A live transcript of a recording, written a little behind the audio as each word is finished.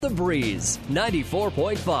The Breeze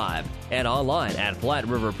 94.5 and online at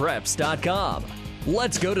PlatteRiverPreps.com.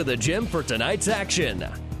 Let's go to the gym for tonight's action.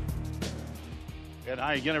 And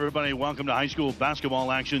hi again, everybody. Welcome to high school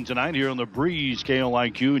basketball action tonight here on the Breeze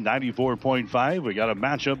KLIQ 94.5. We got a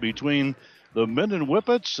matchup between the Minden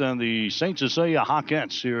Whippets and the St. Cecilia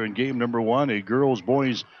Hawkettes here in game number one, a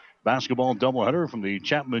girls-boys basketball doubleheader from the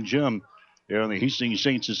Chapman Gym here on the Hastings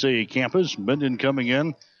St. Cecilia campus. Minden coming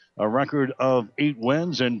in a record of 8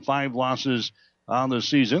 wins and 5 losses on the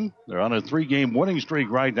season. They're on a 3-game winning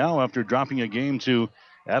streak right now after dropping a game to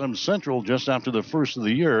Adams Central just after the first of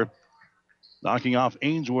the year, knocking off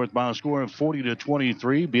Ainsworth by a score of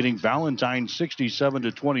 40-23, beating Valentine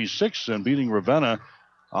 67-26, and beating Ravenna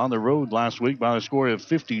on the road last week by a score of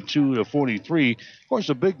 52-43. Of course,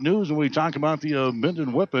 the big news when we talk about the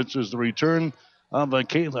Minden Whippets is the return of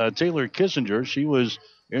Taylor Kissinger. She was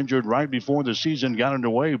injured right before the season got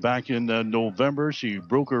underway back in November. She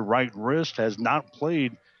broke her right wrist, has not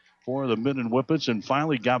played for the Minden Whippets, and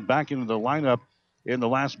finally got back into the lineup in the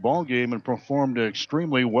last ball game and performed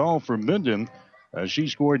extremely well for Minden. She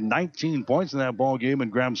scored 19 points in that ball game and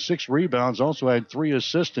grabbed 6 rebounds, also had 3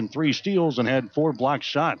 assists and 3 steals, and had 4 block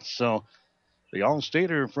shots. So the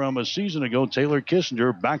All-Stater from a season ago, Taylor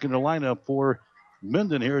Kissinger, back in the lineup for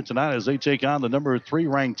Minden here tonight as they take on the number 3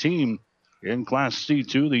 ranked team in Class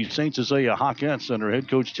C2, the St. Cecilia Hawkettes, under head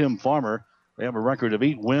coach Tim Farmer. They have a record of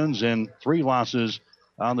 8 wins and 3 losses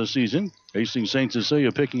on the season. Hastings St.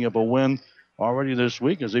 Cecilia picking up a win already this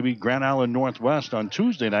week as they beat Grand Island Northwest on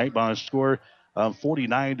Tuesday night by a score of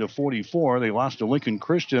 49-44. They lost to Lincoln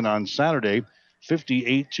Christian on Saturday,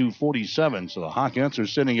 58-47. So the Hawkettes are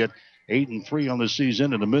sitting at 8-3 on the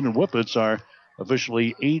season, and the Minden Whippets are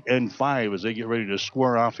officially 8-5 as they get ready to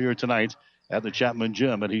square off here tonight at the Chapman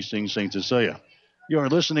Gym at Hastings St. Cecilia. You are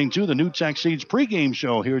listening to the New Tech Seeds pregame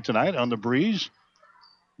show here tonight on the Breeze.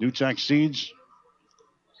 New Tech Seeds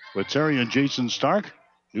with Terry and Jason Stark.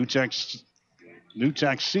 New Tech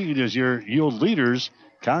Seed is your yield leaders.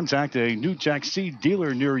 Contact a New Tech Seed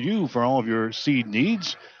dealer near you for all of your seed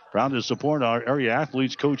needs. Proud to support our area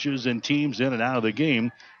athletes, coaches, and teams in and out of the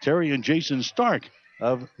game. Terry and Jason Stark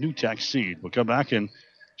of New Tech Seed. We'll come back and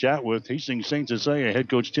chat with Hastings St. Cecilia head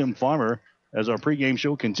coach Tim Farmer as our pregame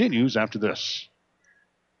show continues after this.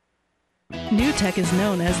 New Tech is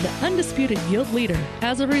known as the undisputed yield leader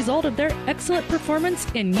as a result of their excellent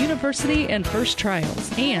performance in university and first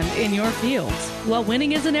trials and in your fields. While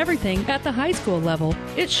winning isn't everything at the high school level,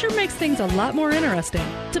 it sure makes things a lot more interesting.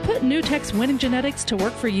 To put New Tech's winning genetics to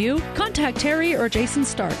work for you, contact Terry or Jason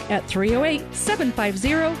Stark at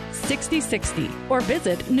 308-750-6060 or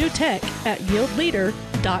visit newtech at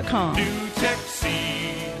yieldleader.com. New Tech Seed,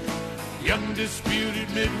 the undisputed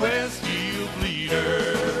Midwest yield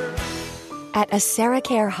leader. At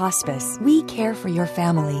AseraCare Hospice, we care for your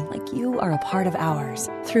family like you are a part of ours.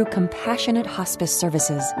 Through compassionate hospice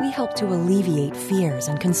services, we help to alleviate fears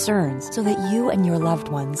and concerns so that you and your loved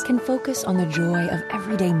ones can focus on the joy of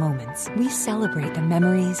everyday moments. We celebrate the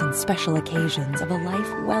memories and special occasions of a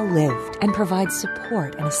life well lived and provide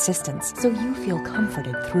support and assistance so you feel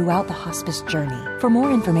comforted throughout the hospice journey. For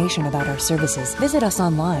more information about our services, visit us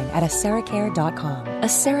online at aseracare.com.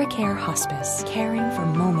 AseraCare Hospice, caring for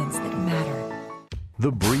moments that matter.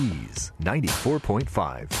 The Breeze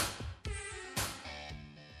 94.5.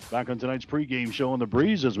 Back on tonight's pregame show on the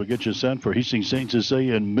Breeze as we get you set for Hastings St.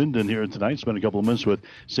 Cecilia and Minden here tonight. Spent a couple of minutes with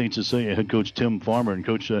St. Cecilia head coach Tim Farmer. And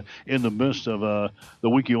coach, in the midst of the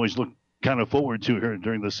week you always look kind of forward to here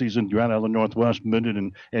during the season, Grand Island Northwest,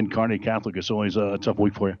 Minden, and Kearney Catholic. It's always a tough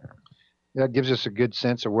week for you. Yeah, it gives us a good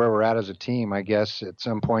sense of where we're at as a team. I guess at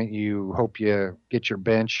some point you hope you get your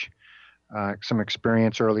bench some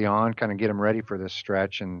experience early on, kind of get them ready for this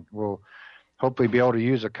stretch, and we'll hopefully be able to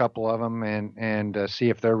use a couple of them and see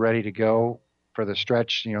if they're ready to go for the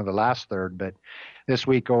stretch, the last third. But this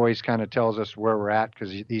week always kind of tells us where we're at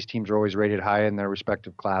because these teams are always rated high in their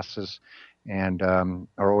respective classes and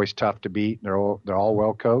are always tough to beat. They're all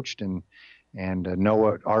well coached and know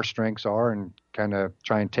what our strengths are and kind of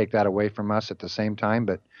try and take that away from us at the same time.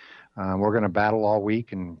 But we're going to battle all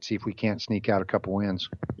week and see if we can't sneak out a couple wins.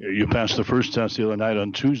 You passed the first test the other night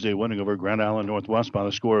on Tuesday, winning over Grand Island Northwest by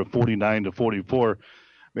the score of 49-44.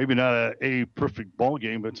 Maybe not a perfect ball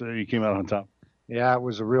game, but you came out on top. Yeah, it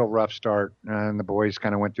was a real rough start, and the boys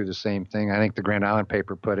kind of went through the same thing. I think the Grand Island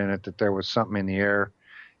paper put in it that there was something in the air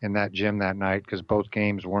in that gym that night because both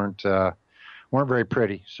games weren't very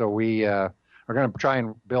pretty. So we are going to try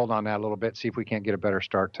and build on that a little bit, see if we can't get a better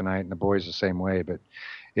start tonight, and the boys the same way. But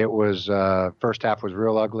it was first half was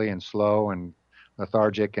real ugly and slow and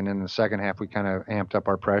lethargic, and in the second half we kind of amped up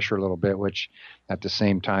our pressure a little bit, which at the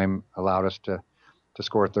same time allowed us to to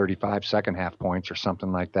score 35 second half points or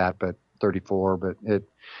something like that, but 34. But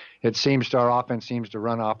it seems to, our offense seems to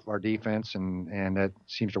run off our defense, and it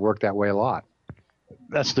seems to work that way a lot.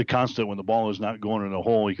 That's the constant when the ball is not going in a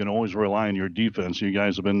hole. You can always rely on your defense. You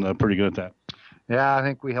guys have been pretty good at that. Yeah, I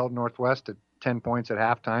think we held Northwest at 10 points at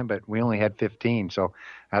halftime, but we only had 15. So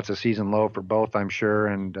that's a season low for both, I'm sure.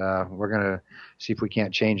 And we're going to see if we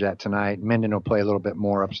can't change that tonight. Minden will play a little bit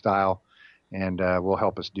more up style, and will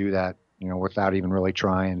help us do that, without even really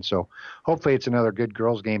trying. So hopefully it's another good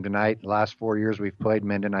girls game tonight. The last 4 years we've played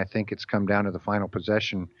Minden, I think it's come down to the final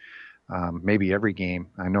possession, maybe every game.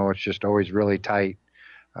 I know it's just always really tight.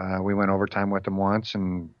 We went overtime with them once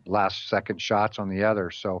and last second shots on the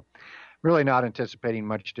other. So really not anticipating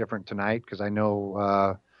much different tonight because I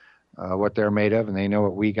know what they're made of and they know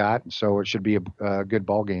what we got. And so it should be a good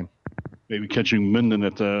ball game. Maybe catching Minden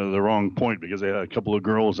at the wrong point because they had a couple of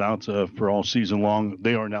girls out for all season long.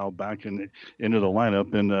 They are now back into the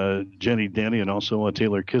lineup. And Jenny Danny and also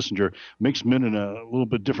Taylor Kissinger makes Minden a little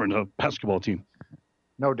bit different basketball team.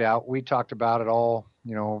 No doubt. We talked about it all,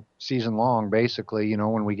 season long, basically,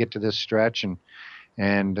 when we get to this stretch.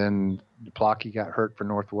 And then Plocky got hurt for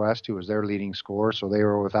Northwest, who was their leading scorer, so they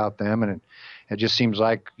were without them. And it just seems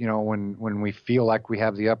like, when we feel like we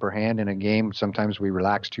have the upper hand in a game, sometimes we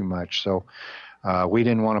relax too much. So we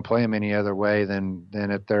didn't want to play them any other way than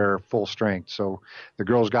at their full strength. So the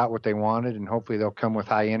girls got what they wanted, and hopefully they'll come with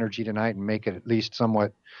high energy tonight and make it at least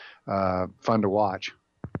somewhat fun to watch.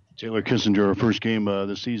 Taylor Kissinger, her first game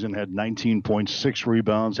this season, had 19.6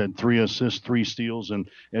 rebounds, had 3 assists, 3 steals, and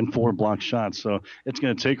 4 blocked shots. So it's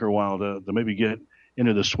going to take her a while to maybe get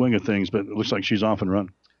into the swing of things, but it looks like she's off and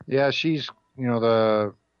running. Yeah, she's,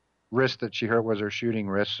 the wrist that she hurt was her shooting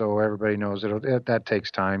wrist, so everybody knows that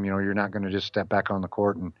takes time. You're not going to just step back on the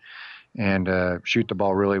court and shoot the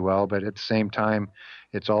ball really well, but at the same time,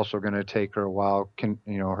 it's also going to take her a while,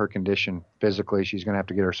 her condition physically. She's going to have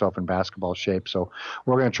to get herself in basketball shape. So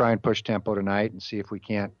we're going to try and push tempo tonight and see if we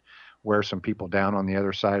can't wear some people down on the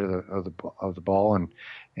other side of the ball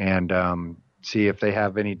and see if they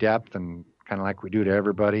have any depth, and kind of like we do to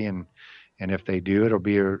everybody. And if they do, it'll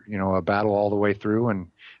be a battle all the way through. And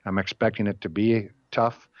I'm expecting it to be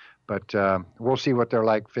tough, but we'll see what they're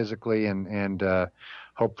like physically and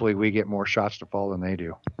hopefully we get more shots to fall than they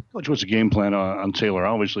do. Coach, what's the game plan on Taylor?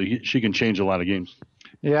 Obviously, she can change a lot of games.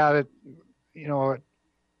 Yeah,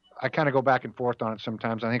 I kind of go back and forth on it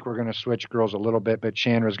sometimes. I think we're going to switch girls a little bit, but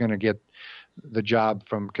Chandra's going to get the job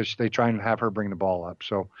because they try and have her bring the ball up.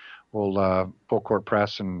 So we'll full court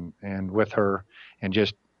press and with her, and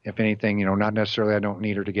just, if anything, not necessarily I don't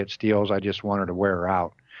need her to get steals. I just want her to wear her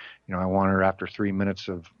out. I want her after 3 minutes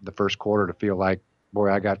of the first quarter to feel like, boy,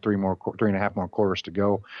 I got 3.5 more quarters to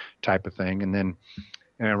go type of thing. And then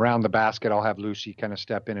around the basket, I'll have Lucy kind of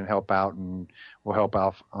step in and help out, and we'll help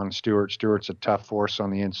out on Stewart. Stewart's a tough force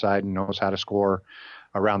on the inside and knows how to score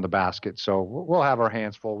around the basket. So we'll have our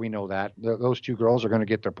hands full. We know that. Those two girls are going to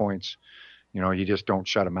get their points. You just don't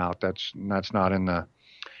shut them out. That's not in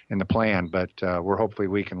the plan, but we're hopefully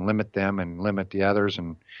we can limit them and limit the others,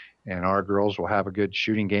 and our girls will have a good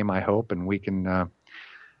shooting game, I hope, and we can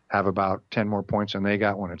have about 10 more points than they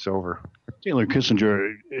got when it's over. Taylor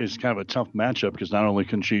Kissinger is kind of a tough matchup because not only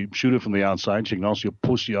can she shoot it from the outside, she can also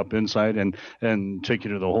push you up inside and take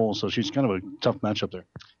you to the hole. So she's kind of a tough matchup there.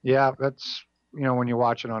 Yeah, that's, when you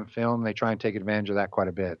watch it on film, they try and take advantage of that quite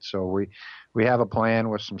a bit. So we have a plan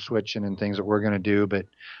with some switching and things that we're going to do. But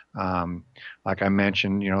like I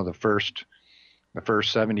mentioned, the first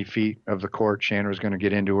 70 feet of the court, Chandra's going to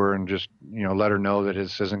get into her and just, let her know that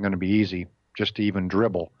this isn't going to be easy just to even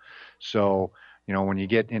dribble. So, when you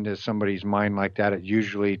get into somebody's mind like that, it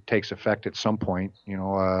usually takes effect at some point.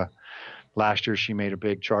 Last year she made a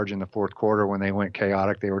big charge in the fourth quarter when they went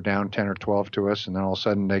chaotic. They were down 10 or 12 to us, and then all of a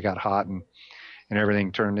sudden they got hot and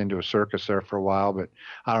everything turned into a circus there for a while. But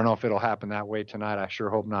I don't know if it'll happen that way tonight. I sure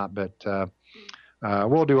hope not. But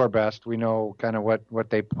we'll do our best. We know kind of what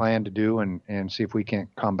they plan to do and see if we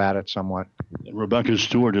can't combat it somewhat. And Rebecca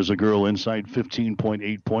Stewart is a girl inside,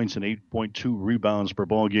 15.8 points and 8.2 rebounds per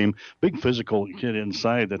ball game. Big physical kid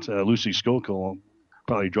inside. That's Lucy Skokel will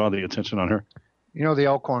probably draw the attention on her. The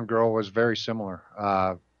Elkhorn girl was very similar.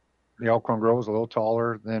 The Elkhorn girl was a little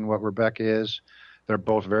taller than what Rebecca is. They're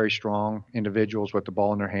both very strong individuals with the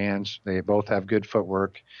ball in their hands. They both have good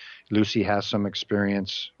footwork. Lucy has some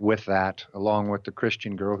experience with that, along with the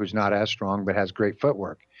Christian girl who's not as strong but has great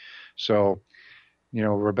footwork. So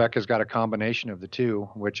Rebecca's got a combination of the two,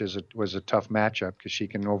 which was a tough matchup because she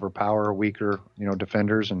can overpower weaker,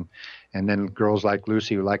 defenders, and then girls like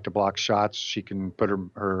Lucy who like to block shots, she can put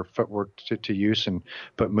her footwork to use and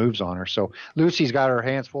put moves on her. So Lucy's got her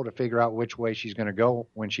hands full to figure out which way she's going to go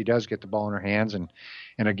when she does get the ball in her hands. And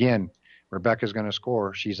again, Rebecca's going to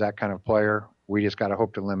score. She's that kind of player. We just got to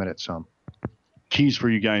hope to limit it some. Keys for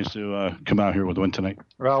you guys to come out here with a win tonight?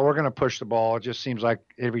 Well, we're going to push the ball. It just seems like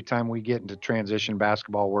every time we get into transition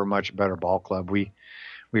basketball, we're a much better ball club. We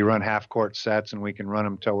run half-court sets, and we can run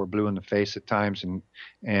them till we're blue in the face at times,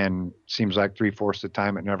 and seems like 3/4 of the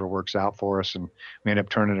time it never works out for us, and we end up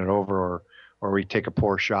turning it over or we take a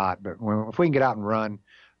poor shot. But if we can get out and run,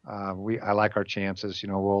 I like our chances.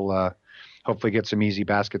 We'll hopefully get some easy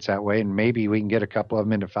baskets that way, and maybe we can get a couple of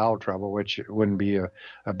them into foul trouble, which wouldn't be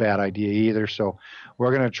a bad idea either. So we're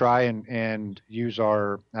going to try and use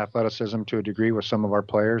our athleticism to a degree with some of our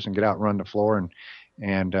players and get out and run the floor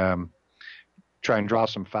and try and draw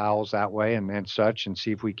some fouls that way and such, and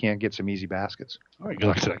see if we can't get some easy baskets. All right, good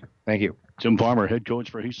luck today. Thank you. Tim Farmer, head coach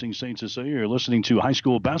for Hastings St. Cecilia. You're listening to high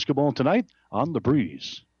school basketball tonight on The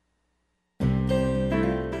Breeze.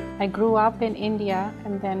 I grew up in India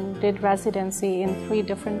and then did residency in 3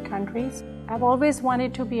 different countries. I've always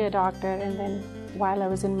wanted to be a doctor, and then while I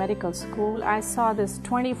was in medical school, I saw this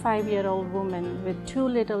 25-year-old woman with 2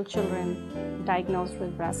 little children diagnosed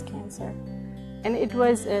with breast cancer. And it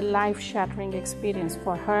was a life-shattering experience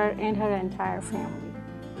for her and her entire family.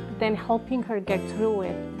 Then helping her get through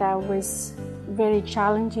it, that was very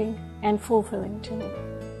challenging and fulfilling to me.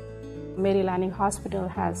 Mary Lanning Hospital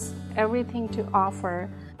has everything to offer,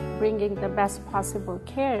 bringing the best possible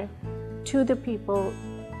care to the people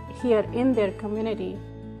here in their community.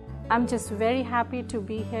 I'm just very happy to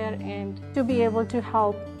be here and to be able to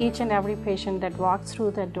help each and every patient that walks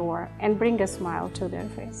through the door and bring a smile to their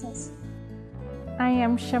faces. I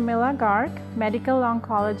am Shamila Garg, medical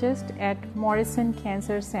oncologist at Morrison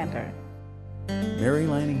Cancer Center. Mary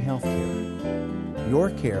Lanning Healthcare.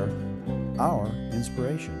 Your care, our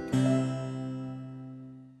inspiration.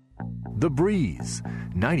 The Breeze,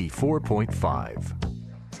 94.5.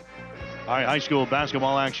 All right, high school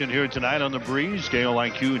basketball action here tonight on The Breeze.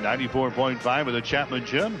 KOIQ 94.5 at the Chapman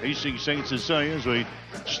Gym. Hastings St. Cecilia as we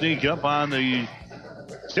sneak up on the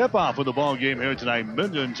tip-off of the ball game here tonight.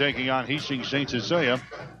 Minden taking on Hastings St. Cecilia.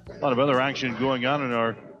 A lot of other action going on in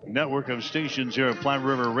our network of stations here at Platte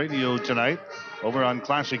River Radio tonight. Over on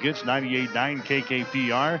Classic Hits 98.9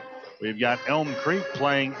 KKPR. We've got Elm Creek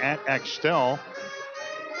playing at Axtell.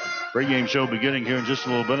 Pre-game show beginning here in just a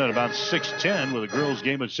little bit at about 6:10 with a girls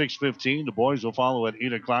game at 6:15. The boys will follow at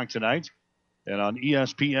 8 o'clock tonight. And on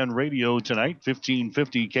ESPN Radio tonight,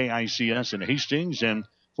 1550 KICS in Hastings and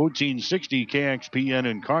 1460 KXPN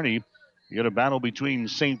in Kearney. You got a battle between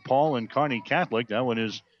St. Paul and Kearney Catholic. That one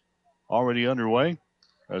is already underway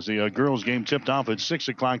as the girls game tipped off at 6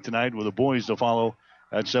 o'clock tonight with the boys to follow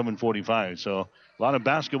at 7:45. So a lot of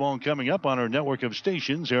basketball coming up on our network of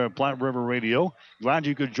stations here at Platte River Radio. Glad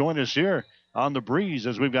you could join us here on The Breeze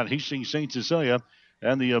as we've got Hastings St. Cecilia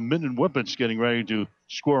and the Minden Whippets getting ready to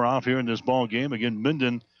square off here in this ball game. Again,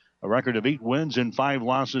 Minden, a record of 8 wins and 5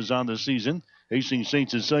 losses on the season. Hastings St.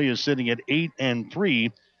 Cecilia is sitting at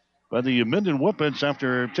 8-3. But the Minden Whippets,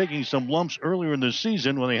 after taking some lumps earlier in the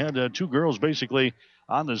season when they had 2 girls basically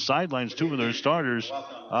on the sidelines, 2 of their starters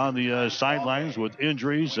on the sidelines with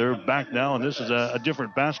injuries. They're back now, and this is a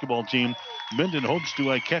different basketball team. Minden hopes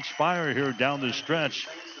to catch fire here down the stretch.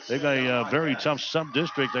 They've got a very tough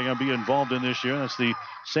sub-district they're going to be involved in this year. That's the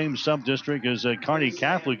same sub-district as Kearney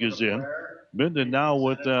Catholic is in. Minden now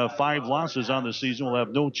with 5 losses on the season will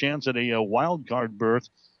have no chance at a wild card berth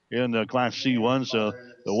in Class C1. So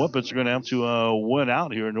the Whippets are going to have to win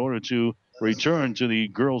out here in order to return to the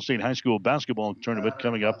Girls State High School basketball tournament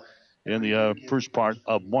coming up in the first part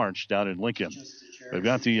of March down in Lincoln. We've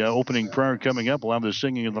got the opening prayer coming up. We'll have the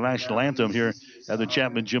singing of the national anthem here at the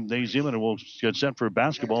Chapman Gymnasium, and we'll get set for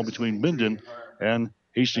basketball between Minden and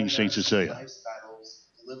Hastings St. Cecilia.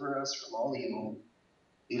 Deliver us from all evil.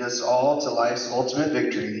 Lead us all to life's ultimate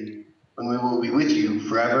victory, when we will be with you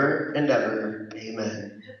forever and ever.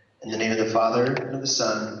 Amen. In the name of the Father, and of the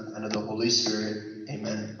Son, and of the Holy Spirit.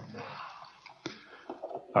 Amen.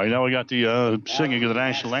 All right, now we got the singing of the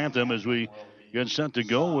national anthem as we get set to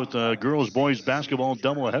go with girls-boys basketball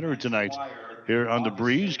doubleheader tonight here on The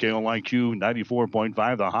Breeze. KOIQ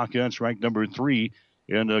 94.5. The Hawkettes ranked number 3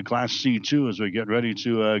 in Class C2 as we get ready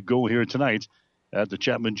to go here tonight at the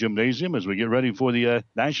Chapman Gymnasium as we get ready for the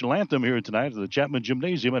national anthem here tonight at the Chapman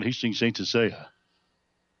Gymnasium at Hastings St. Cecilia.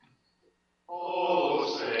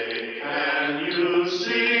 Oh, say, can you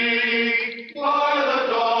see by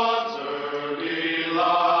the dawn's early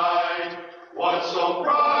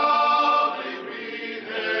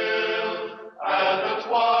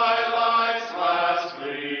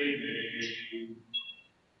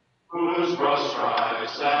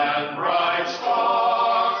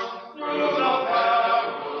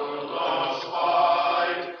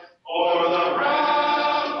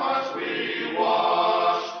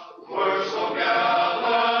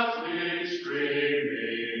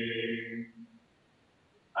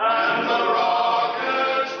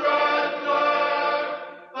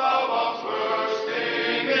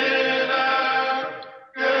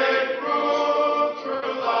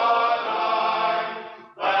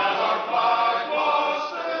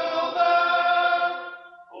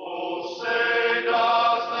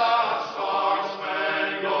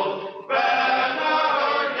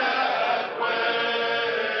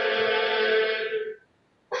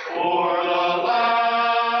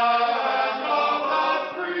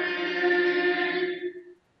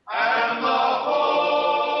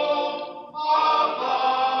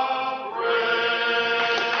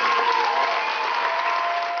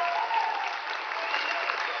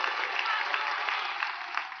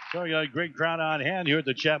a great crowd on hand here at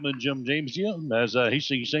the Chapman Gymnasium as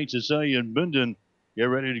Hastings St. Cecilia and Minden get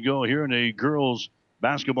ready to go here in a girls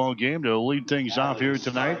basketball game to lead things off here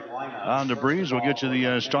tonight on the Breeze. We'll get you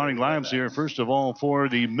the starting lineups here. First of all, for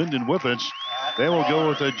the Minden Whippets, they will go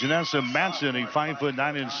with Janessa Matson, a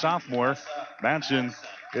 5'9" sophomore. Matson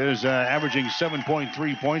is averaging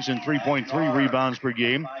 7.3 points and 3.3 rebounds per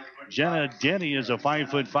game. Jenna Denny is a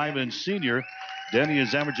 5'5" senior. Denny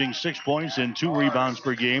is averaging 6 points and 2 rebounds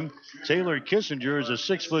per game. Taylor Kissinger is a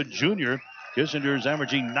 6' junior. Kissinger is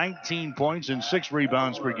averaging 19 points and 6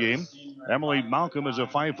 rebounds per game. Emily Malcolm is a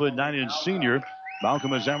 5'9" senior.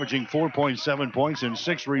 Malcolm is averaging 4.7 points and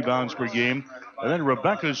 6 rebounds per game. And then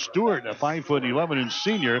Rebecca Stewart, a 5'11"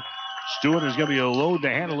 senior. Stewart is going to be a load to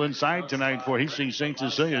handle inside tonight for Hastings St.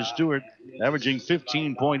 Cecilia. Stewart averaging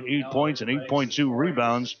 15.8 points and 8.2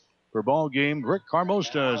 rebounds per ball game. Rick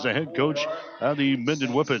Carmosta is the head coach of the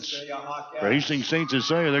Minden Whippets. For Hastings St.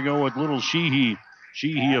 Cecilia, they're going with little Sheehy.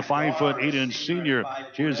 Sheehy, a 5'8" senior.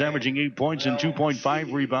 She is averaging 8 points and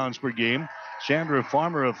 2.5 rebounds per game. Chandra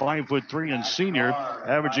Farmer, a 5'3" and senior,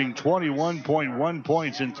 averaging 21.1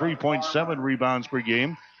 points and 3.7 rebounds per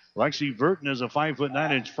game. Lexi Burton is a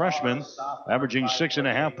 5'9" freshman, averaging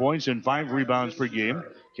 6.5 points and 5 rebounds per game.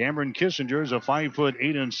 Cameron Kissinger is a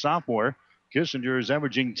 5'8" sophomore. Kissinger is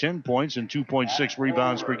averaging 10 points and 2.6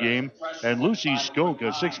 rebounds per game. And Lucy Skoke,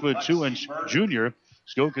 a 6'2" junior.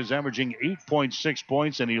 Skoke is averaging 8.6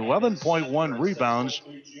 points and 11.1 rebounds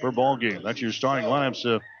per ball game. That's your starting lineups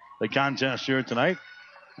of the contest here tonight.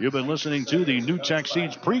 You've been listening to the New Tech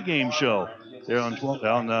Seeds pregame show here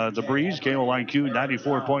on the Breeze, KOIQ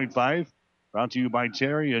 94.5. Brought to you by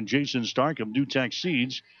Terry and Jason Stark of New Tech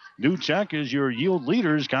Seeds. New Tech is your yield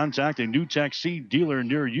leaders. Contact a New Tech seed dealer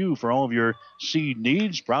near you for all of your seed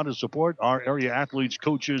needs. Proud to support our area athletes,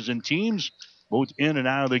 coaches, and teams, both in and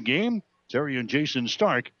out of the game. Terry and Jason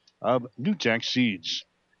Stark of New Tech Seeds.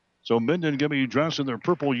 So Minden going to be dressed in their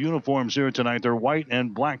purple uniforms here tonight. Their white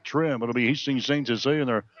and black trim. It'll be Hastings St. Cecilia in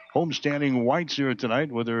their homestanding whites here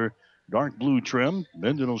tonight with their dark blue trim.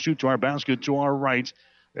 Minden will shoot to our basket to our right.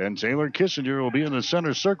 And Taylor Kissinger will be in the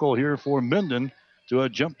center circle here for Minden to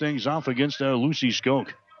jump things off against Lucy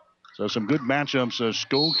Skoke. So some good matchups,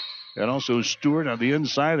 Skoke and also Stewart on the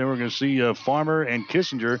inside. Then we're going to see Farmer and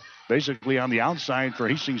Kissinger basically on the outside for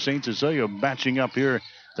Hastings St. Cecilia matching up here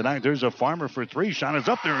tonight. There's a Farmer for three. Shot is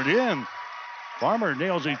up there and in. Farmer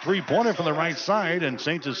nails a three-pointer from the right side, and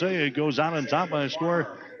St. Cecilia goes out on top by a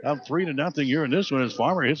score of 3-0 here in this one as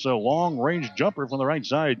Farmer hits a long-range jumper from the right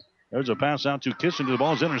side. There's a pass out to Kissinger. The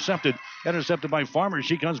ball is intercepted. Intercepted by Farmer.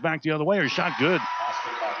 She comes back the other way. Her shot good.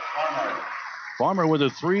 Farmer with a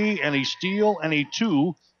 3 and a steal and a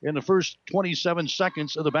 2 in the first 27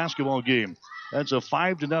 seconds of the basketball game. That's a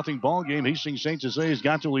 5-0 ball game. Hastings St. Cecilia's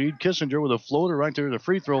got to lead. Kissinger with a floater right there. The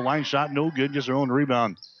free throw line shot. No good. Gets her own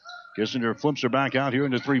rebound. Kissinger flips her back out here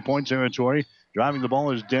into three-point territory. Driving the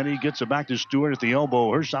ball is Denny. Gets it back to Stewart at the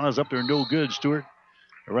elbow. Her shot is up there. No good. Stewart.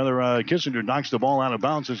 Or rather, Kissinger knocks the ball out of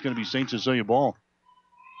bounds. It's going to be St. Cecilia ball.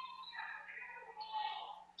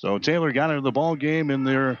 So Taylor got into the ball game in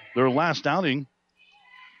their last outing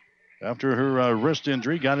after her wrist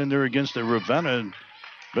injury. Got in there against the Ravenna and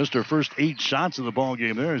missed her first 8 shots of the ball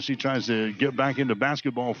game there as she tries to get back into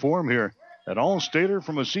basketball form here. An all-stater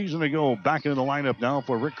from a season ago back into the lineup now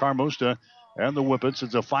for Rick Carmosta and the Whippets.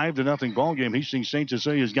 It's a 5-0 ball game. Hastings St.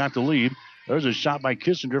 Cecilia's got the lead. There's a shot by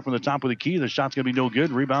Kissinger from the top of the key. The shot's going to be no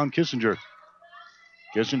good. Rebound Kissinger.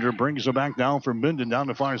 Kissinger brings it back down for Minden down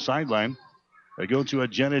the far sideline. They go to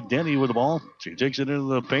Jenna Denny with the ball. She takes it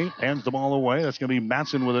into the paint, hands the ball away. That's going to be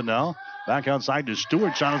Matson with it now. Back outside to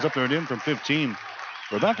Stewart. Shot is up there and in from 15.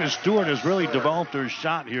 Rebecca Stewart has really developed her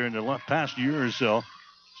shot here in the past year or so.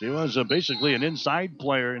 She was basically an inside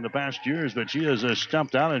player in the past years, but she has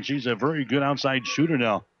stepped out, and she's a very good outside shooter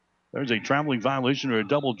now. There's a traveling violation or a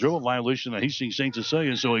double dribble violation at Hastings St.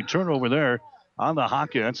 Cecilia, so a turnover there on the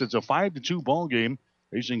Hawkins. It's a 5-2 ball game.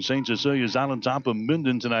 Hastings St. Cecilia is out on top of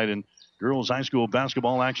Minden tonight in girls high school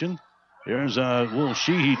basketball action. There's little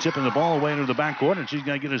Sheehy tipping the ball away into the backcourt, and she's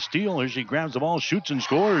going to get a steal. Here she grabs the ball, shoots, and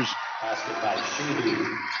scores. Basket by Sheehy.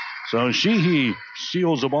 So Sheehy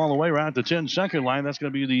steals the ball away right at the 10-second line. That's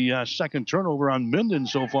going to be the second turnover on Minden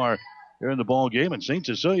so far here in the ball game. And St.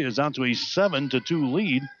 Cecilia is out to a 7-2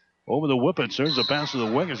 lead over the Whippets. There's a pass to the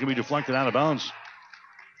wing. It's going to be deflected out of bounds.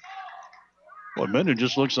 Well, Minden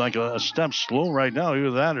just looks like a step slow right now.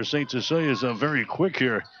 Either that or St. Cecilia is very quick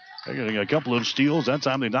here. They're getting a couple of steals. That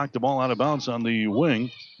time they knocked the ball out of bounds on the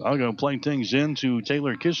wing. I'm going to play things into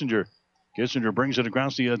Taylor Kissinger. Kissinger brings it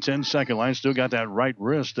across the 10-second line. Still got that right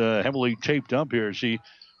wrist heavily taped up here. She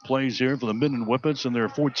plays here for the Minden Whippets in their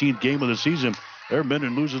 14th game of the season. There,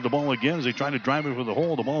 Minden loses the ball again as they try to drive it for the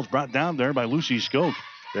hole. The ball's brought down there by Lucy Skoke.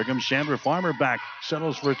 There comes Chandra Farmer back.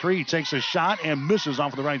 Settles for three. Takes a shot and misses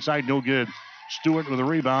off the right side. No good. Stewart with a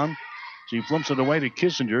rebound. She flips it away to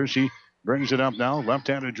Kissinger. She brings it up now.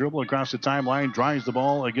 Left-handed dribble across the timeline. Drives the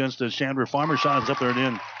ball against the Chandra Farmer. Shot is up there and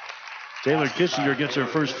in. Taylor Kissinger gets her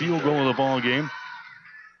first field goal of the ball game.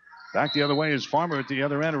 Back the other way is Farmer at the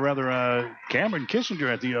other end, or rather Cameron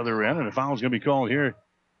Kissinger at the other end. And a foul is going to be called here.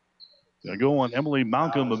 Going to go on Emily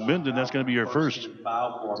Malcolm of Minden. That's going to be her first.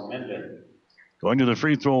 Foul for Minden. Going to the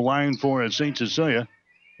free throw line for St. Cecilia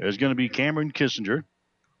is going to be Cameron Kissinger.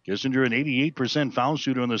 Kissinger, an 88% foul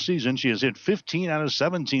shooter in the season. She has hit 15 out of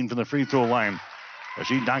 17 from the free throw line. As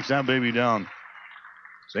she knocks that baby down.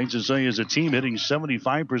 St. Cecilia is a team hitting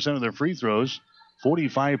 75% of their free throws,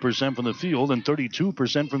 45% from the field, and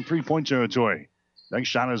 32% from three-point territory. Next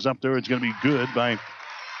shot is up there. It's going to be good by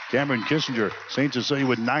Cameron Kissinger. St. Cecilia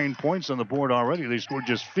with 9 points on the board already. They scored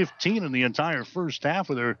just 15 in the entire first half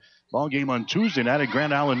of their ball game on Tuesday night at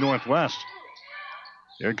Grand Island Northwest.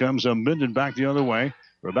 Here comes Minden back the other way.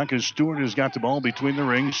 Rebecca Stewart has got the ball between the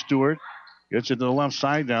rings. Stewart gets it to the left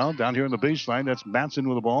side now. Down here on the baseline, that's Matson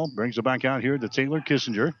with the ball. Brings it back out here to Taylor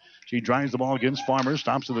Kissinger. She drives the ball against Farmer.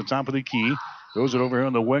 Stops at the top of the key. Throws it over here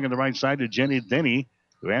on the wing on the right side to Jenny Denny,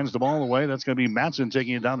 who hands the ball away. That's going to be Matson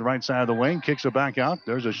taking it down the right side of the lane. Kicks it back out.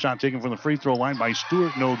 There's a shot taken from the free throw line by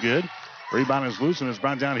Stewart. No good. Rebound is loose and is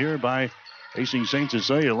brought down here by facing St.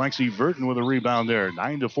 Cecilia. Lexi Verton with a rebound there.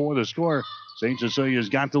 9-4 the score. St. Cecilia's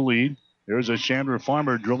got the lead. There's a Chandra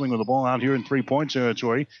Farmer dribbling with the ball out here in three-point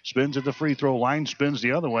territory. Spins at the free throw line. Spins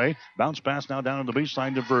the other way. Bounce pass now down to the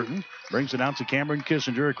baseline to Verton. Brings it out to Cameron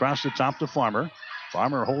Kissinger across the top to Farmer.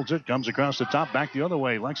 Farmer holds it. Comes across the top. Back the other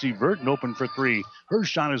way. Lexi Verton open for three. Her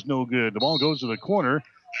shot is no good. The ball goes to the corner.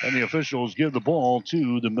 And the officials give the ball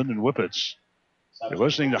to the Minden Whippets. You're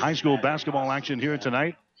listening to high school basketball action here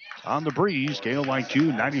tonight on the Breeze.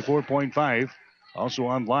 KOIQ 94.5. Also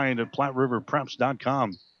online at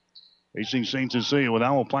PlatteRiverPreps.com. Facing St. Cecilia will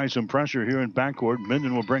now apply some pressure here in backcourt.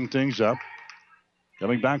 Minden will bring things up.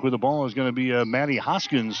 Coming back with the ball is going to be Maddie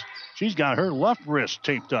Hoskins. She's got her left wrist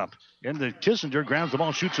taped up. And the Kissinger grabs the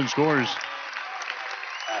ball, shoots and scores.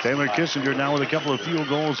 Taylor Kissinger now with a couple of field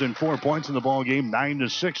goals and 4 points in the ball game.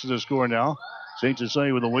 9-6 is the score now. St.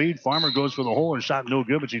 Cecilia with the lead. Farmer goes for the hole. Her shot no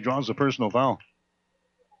good, but she draws the personal foul.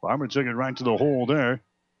 Farmer took it right to the hole there.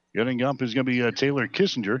 Getting up is going to be Taylor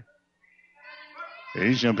Kissinger.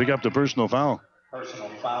 He's going to pick up the personal foul. Personal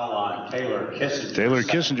foul on Taylor Kissinger. Taylor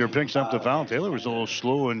Kissinger picks up the foul. Taylor was a little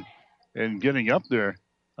slow in getting up there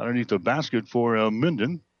underneath the basket for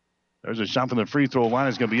Minden. There's a shot from the free throw line.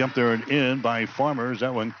 It's going to be up there and in by Farmer.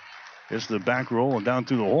 That one hits the back roll and down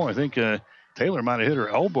through the hole. I think Taylor might have hit her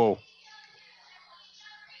elbow.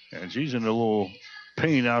 And she's in a little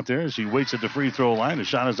pain out there as she waits at the free throw line. The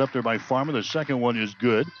shot is up there by Farmer. The second one is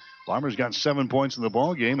good. Farmer's got 7 points in the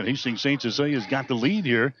ball game, and Hastings St. Cecilia's got the lead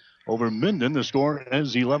here over Minden. The score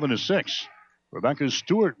is 11-6. Rebecca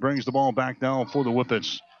Stewart brings the ball back now for the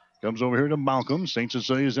Whippets. Comes over here to Malcolm. St.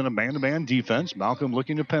 Cecilia's in a man-to-man defense. Malcolm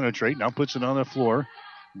looking to penetrate. Now puts it on the floor.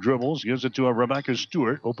 Dribbles. Gives it to Rebecca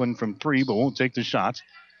Stewart. Open from three, but won't take the shot.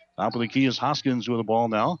 Top of the key is Hoskins with the ball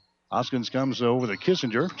now. Hoskins comes over to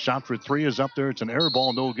Kissinger. Shot for three is up there. It's an air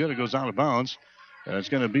ball. No good. It goes out of bounds. And it's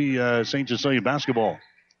going to be St. Cecilia basketball.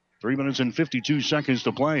 3 minutes and 52 seconds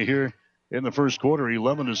to play here in the first quarter.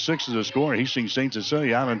 11-6 is the score. Hastings St.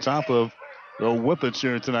 Cecilia out on top of the Whippets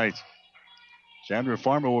here tonight. Chandra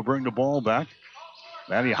Farmer will bring the ball back.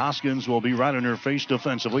 Maddie Hoskins will be right in her face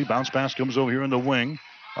defensively. Bounce pass comes over here in the wing.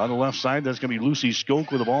 On the left side, that's going to be Lucy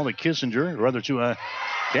Skoke with the ball to Kissinger, or rather to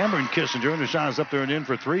Cameron Kissinger, and the shot is up there and in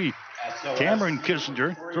for three. Cameron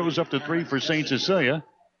Kissinger throws up the three for St. Cecilia.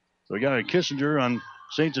 So we got a Kissinger on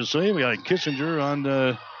St. Cecilia. We got a Kissinger on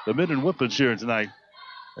the Minden Whippets here tonight.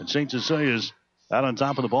 And St. Cecilia's out on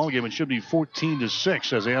top of the ball game. It should be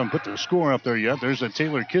 14-6 as they haven't put the score up there yet. There's a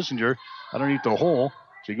Taylor Kissinger underneath the hole.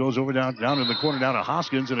 She goes over down in the corner down to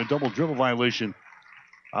Hoskins in a double dribble violation.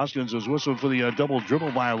 Hoskins was whistled for the double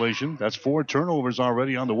dribble violation. That's 4 turnovers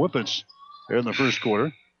already on the Whippets here in the first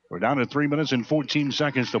quarter. We're down to 3 minutes and 14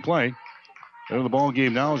 seconds to play. There the ball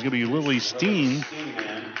game now is going to be Lily Steen.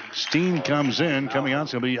 Steen comes in. Coming out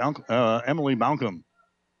is going to be Emily Malcolm.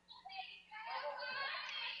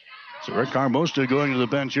 So Rick Carmosta going to the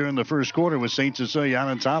bench here in the first quarter with St. Cecilia out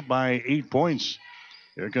on top by 8 points.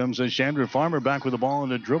 Here comes Chandra Farmer back with the ball in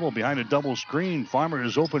the dribble behind a double screen. Farmer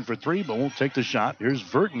is open for three, but won't take the shot. Here's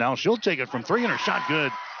Verton now. She'll take it from three, and her shot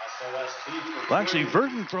good. Lexi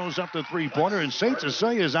Verton throws up the three-pointer, and St.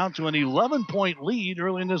 Cecilia is out to an 11-point lead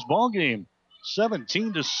early in this ball game.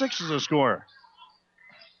 17-6 is the score.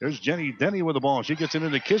 There's Jenny Denny with the ball. She gets it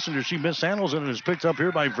into Kissinger. She mishandles it and is picked up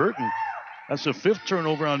here by Burton. That's the 5th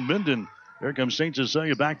turnover on Minden. There comes St.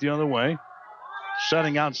 Cecilia back the other way.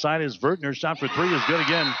 Shutting outside is Burton. Her shot for 3 is good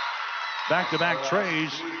again. Back-to-back trays.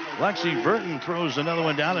 Lexi Burton throws another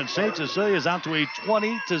one down, and St. Cecilia is out to a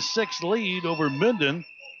 20-6 lead over Minden.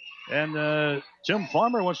 And Tim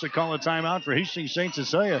Farmer wants to call a timeout for Hastings St.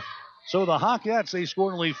 Cecilia. So the Hawkettes, they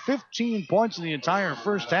scored only 15 points in the entire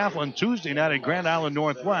first half on Tuesday night at Grand Island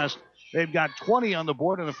Northwest. They've got 20 on the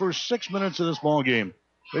board in the first 6 minutes of this ball game.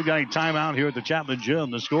 They've got a timeout here at the Chapman Gym.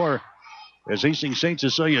 The score is Hastings St.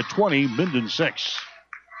 Cecilia 20, Minden 6.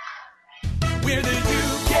 We're the You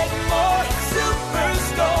Get More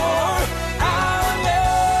Superstore.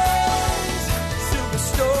 Outlets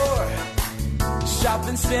Superstore.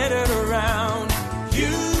 Shopping centered around you.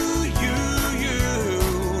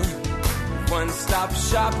 One-stop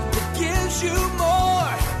shop that gives you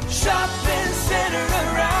more. Shopping centered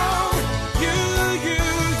around you.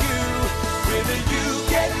 With a You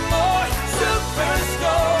Get More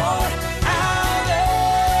Superstore.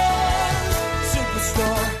 Outlets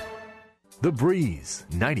Superstore. The Breeze,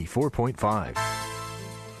 94.5.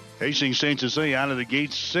 Hastings St. Cecilia out of the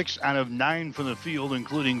gate, 6 out of 9 from the field,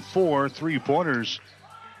 including 4 3-pointers.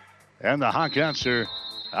 And the Hawkettes are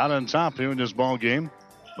out on top here in this ball game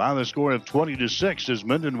by the score of 20-6 as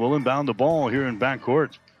Minden will inbound the ball here in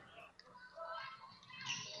backcourt.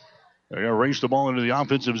 They're going to race the ball into the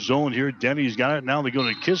offensive zone here. Denny's got it. Now they go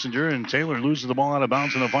to Kissinger, and Taylor loses the ball out of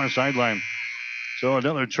bounds on the far sideline. So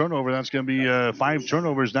another turnover. That's going to be 5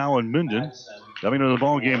 turnovers now in Minden. Coming to the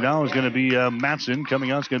ball game now is going to be Matson.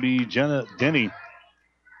 Coming out is going to be Denny.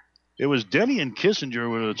 It was Denny and Kissinger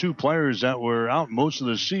were the 2 players that were out most of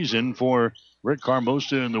the season for Rick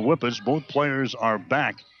Carmosta and the Whippets. Both players are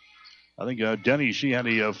back. I think Denny, she had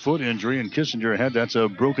a foot injury, and Kissinger had that's a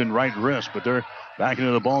broken right wrist. But they're back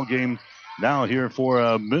into the ball game now here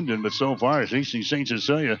for Minden. But so far, Hastings St.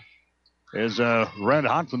 Cecilia is red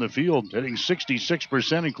hot from the field, hitting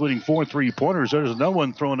 66%, including 4 3-pointers. There's another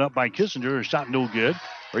one thrown up by Kissinger. A shot no good.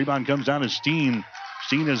 Rebound comes down to Steen.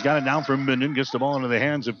 Steen has got it down from Minden. Gets the ball into the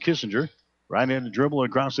hands of Kissinger. Right-handed dribble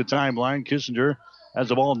across the timeline. Kissinger has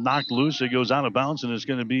the ball knocked loose. It goes out of bounds, and it's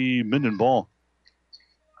going to be Minden ball.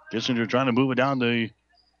 Kissinger trying to move it down the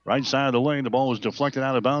right side of the lane. The ball was deflected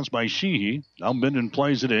out of bounds by Sheehy. Now Minden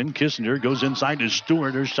plays it in. Kissinger goes inside to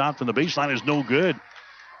Stewart. Her shot from the baseline is no good.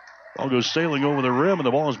 Ball goes sailing over the rim, and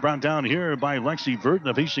the ball is brought down here by Lexi Burton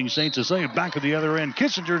of Hastings St. Cecilia. Back at the other end.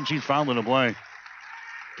 Kissinger, and she's fouled in the play.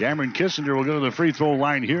 Cameron Kissinger will go to the free throw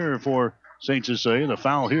line here for St. Cecilia. The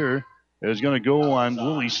foul here is going to go on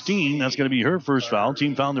Lily Steen. That's going to be her first foul.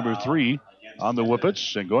 Team foul number 3 on the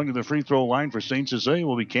Whippets. And going to the free throw line for St. Cecilia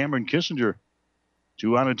will be Cameron Kissinger.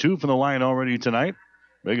 2 out of 2 from the line already tonight.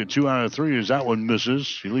 Make it 2 out of 3 as that one misses.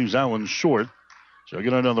 She leaves that one short. So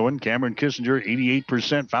get another one. Cameron Kissinger,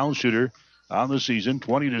 88% foul shooter on the season.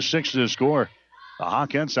 20-6 to the score. The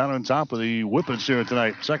Hawkettes out on top of the Whippets here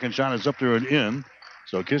tonight. Second shot is up there and in.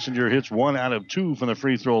 So Kissinger hits 1 out of 2 from the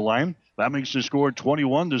free throw line. That makes the score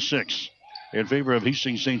 21-6 in favor of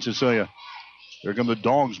Hastings St. Cecilia. Here come the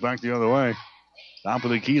Dogs back the other way. Top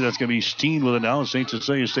of the key, that's going to be Steen with it now. St.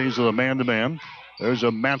 Cecilia stays with a man-to-man. There's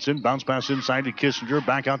a Matson. Bounce pass inside to Kissinger.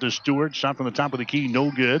 Back out to Stewart. Shot from the top of the key.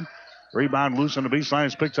 No good. Rebound loose on the baseline.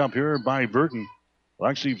 Is picked up here by Burton.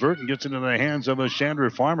 Lexi Burton gets into the hands of a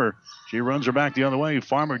Chandra Farmer. She runs her back the other way.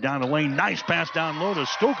 Farmer down the lane. Nice pass down low to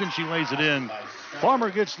Skoke, and she lays it in.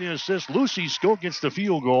 Farmer gets the assist. Lucy Skoke gets the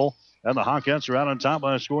field goal. And the Hawkettes are out on top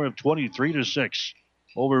by a score of 23-6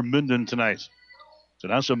 over Minden tonight. So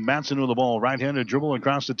now some Matson with the ball. Right-handed dribble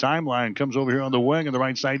across the timeline. Comes over here on the wing on the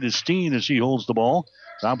right side to Steen as she holds the ball.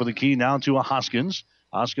 Top of the key now to a Hoskins.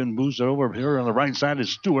 Hoskins moves it over here on the right side to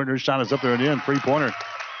Stewart. Her shot is up there and in. 3-pointer.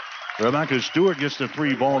 Rebecca Stewart gets the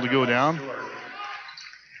 3 ball to go down.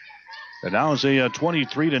 And now it's a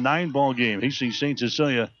 23-9 ball game. Hastings St.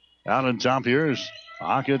 Cecilia out on top here as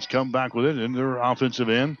Hawkettes come back with it in their offensive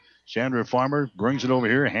end. Chandra Farmer brings it over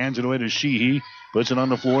here, hands it away to Sheehy. Puts it on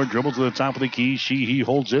the floor, dribbles to the top of the key. Sheehy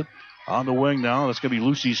holds it on the wing now. That's going to be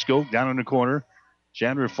Lucy Skoke down in the corner.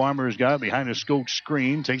 Chandra Farmer has got it behind a Skoke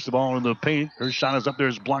screen. Takes the ball in the paint. Her shot is up there.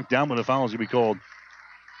 It's blocked down, but a foul is going to be called.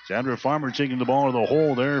 Chandra Farmer taking the ball to the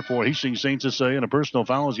hole there for Hastings St. Cecilia. And a personal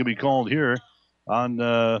foul is going to be called here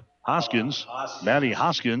on Hoskins. Maddie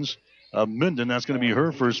Hoskins of Minden. That's going to be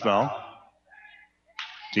her first foul.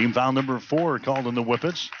 Team foul number 4 called in the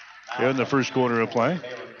Whippets here in the first quarter of play.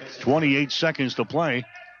 28 seconds to play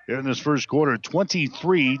here in this first quarter.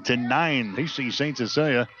 23-9. Hastings St.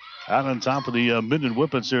 Cecilia out on top of the Minden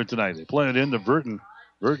Whippets here tonight. They play it into Burton.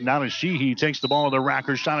 Burton out of Sheehy takes the ball to the rack.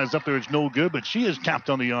 Her shot is up there. It's no good, but she is tapped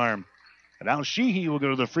on the arm. And now Sheehy will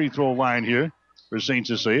go to the free throw line here for St.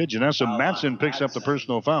 Cecilia. Janessa Matson picks up the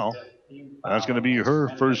personal foul. That's going to be her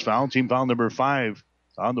first foul. Team foul number 5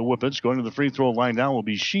 on the Whippets. Going to the free throw line now will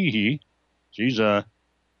be Sheehy. She's a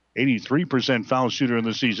 83% foul shooter in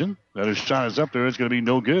the season. That her shot is up there. It's going to be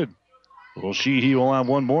no good. Well, Sheehy will have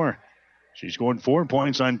one more. She scored 4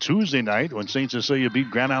 points on Tuesday night when St. Cecilia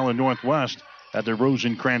beat Grand Island Northwest at the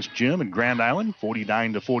Rosencrantz Gym in Grand Island,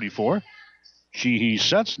 49-44. Sheehy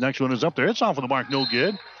sets. Next one is up there. It's off of the mark. No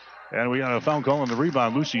good. And we got a foul call on the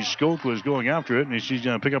rebound. Lucy Skoke was going after it, and she's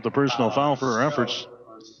going to pick up the personal foul for her efforts.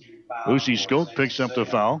 Lucy Skoke picks up the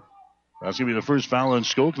foul. That's going to be the first foul on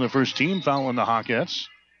Skoke and the first team foul on the Hawkettes.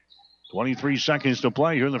 23 seconds to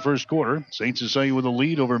play here in the first quarter. St. Cecilia with a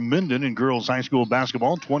lead over Minden in girls high school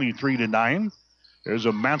basketball, 23-9. There's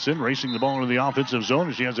a Matson racing the ball into the offensive zone,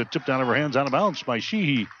 and she has it tipped out of her hands out of bounds by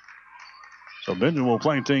Sheehy. So Minden will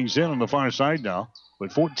play things in on the far side now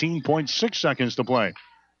with 14.6 seconds to play.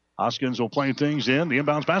 Hoskins will play things in. The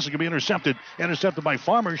inbounds pass is going to be intercepted. Intercepted by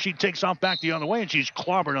Farmer. She takes off back the other way, and she's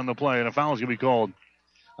clobbered on the play, and a foul is going to be called.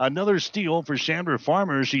 Another steal for Chandra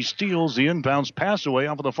Farmer. She steals the inbounds pass away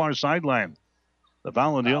off of the far sideline. The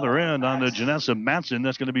foul on the other end on the Janessa Matson.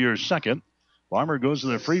 That's going to be her second. Farmer goes to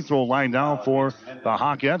the free throw line now for the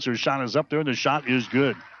Hawkettes. Her shot is up there, and the shot is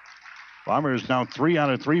good. Farmer is now 3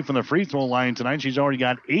 out of 3 from the free throw line tonight. She's already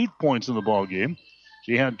got 8 points in the ball game.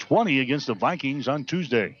 She had 20 against the Vikings on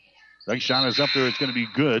Tuesday. Next shot is up there. It's going to be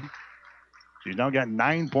good. She's now got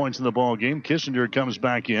 9 points in the ball game. Kissinger comes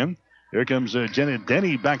back in. Here comes Jenna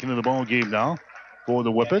Denny back into the ball game now for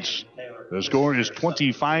the Whippets. The score is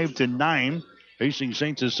 25-9. Hastings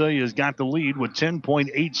St. Cecilia has got the lead with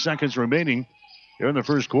 10.8 seconds remaining here in the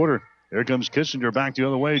first quarter. Here comes Kissinger back the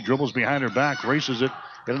other way. Dribbles behind her back. Races it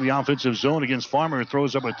into the offensive zone against Farmer.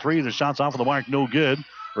 Throws up a three. The shot's off of the mark. No good.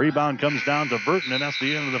 Rebound comes down to Burton, and that's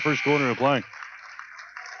the end of the first quarter of play.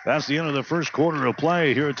 That's the end of the first quarter of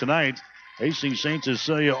play here tonight. Hastings St.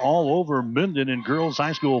 Cecilia all over Minden in girls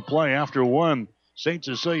high school play after one. St.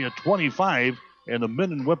 Cecilia 25 and the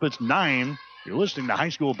Minden Whippets 9. You're listening to high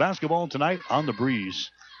school basketball tonight on The Breeze.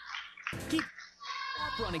 Keep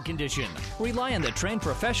running condition. Rely on the trained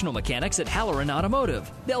professional mechanics at Halloran Automotive.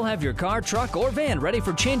 They'll have your car, truck, or van ready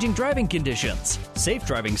for changing driving conditions. Safe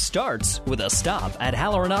driving starts with a stop at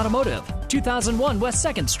Halloran Automotive, 2001 West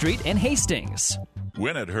 2nd Street in Hastings.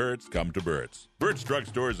 When it hurts, come to Burt's. Burt's Drug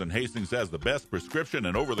Stores in Hastings has the best prescription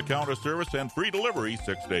and over-the-counter service and free delivery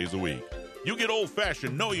 6 days a week. You get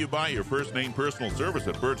old-fashioned Know You Buy Your First Name personal service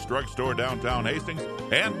at Burt's Drug Store downtown Hastings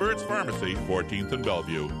and Burt's Pharmacy, 14th and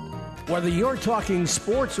Bellevue. Whether you're talking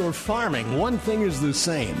sports or farming, one thing is the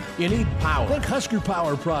same. You need power. Think Husker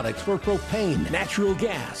Power products for propane, natural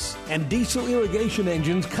gas, and diesel irrigation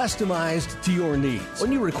engines customized to your needs.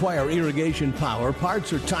 When you require irrigation power,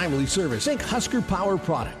 parts, or timely service, think Husker Power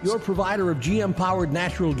products, your provider of GM-powered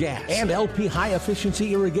natural gas and LP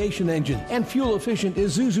high-efficiency irrigation engines and fuel-efficient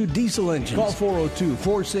Isuzu diesel engines. Call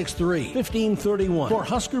 402-463-1531 for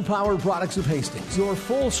Husker Power Products of Hastings, your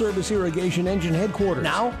full-service irrigation engine headquarters.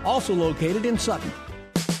 Now, also located in Sutton.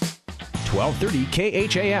 1230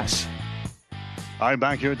 KHAS. All right,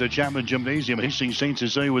 back here at the Chapman Gymnasium, Hastings St.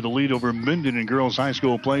 Cecilia with the lead over Minden in girls high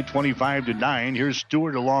school play, 25-9. Here's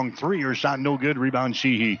Stewart, a long three. Her shot no good. Rebound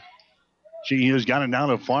Sheehy. Sheehy has got it down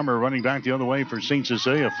to Farmer, running back the other way for St.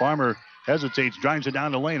 Cecilia. Farmer hesitates, drives it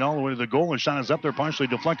down the lane all the way to the goal, and shot is up there, partially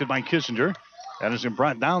deflected by Kissinger. And it's been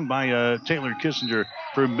brought down by Taylor Kissinger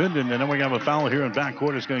for Minden. And then we have a foul here in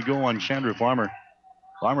backcourt. It's going to go on Chandra Farmer.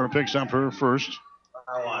 Farmer picks up her first.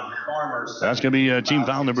 That's going to be team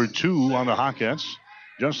foul number 2 on the Hawkettes.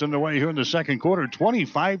 Just underway here in the second quarter.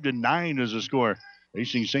 25-9 is the score.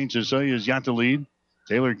 Hastings St. Cecilia has got the lead.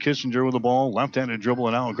 Taylor Kissinger with the ball. Left-handed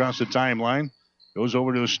dribbling out across the timeline. Goes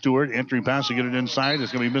over to Stewart. Entry pass to get it inside.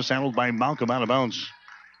 It's going to be mishandled by Malcolm out of bounds.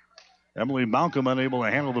 Emily Malcolm unable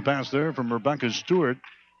to handle the pass there from Rebecca Stewart.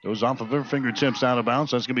 Goes off of her fingertips out of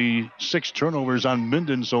bounds. That's going to be 6 turnovers on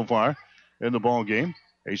Minden so far in the ball game.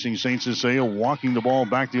 Hastings St. Cecilia walking the ball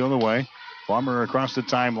back the other way. Farmer across the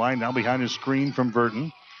timeline, now behind his screen from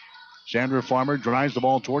Burton. Chandra Farmer drives the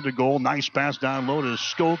ball toward the goal. Nice pass down low to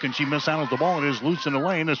Skoke, and she mishandles the ball. It is loose in the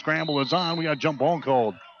lane. The scramble is on. We got a jump ball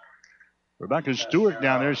called. Rebecca Stewart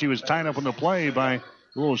down there. She was tied up in the play by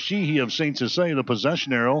little Sheehy of St. Cecilia. The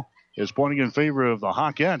possession arrow is pointing in favor of the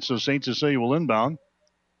Hawkettes, so St. Cecilia will inbound.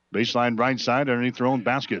 Baseline right side underneath their own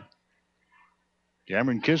basket.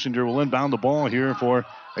 Cameron Kissinger will inbound the ball here for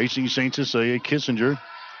Hastings St. Cecilia. Kissinger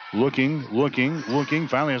looking.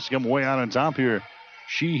 Finally has to come way out on top here.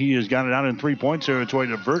 Sheehy has got it out in 3-point territory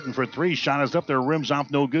to Burton for 3. Shot is up there, rims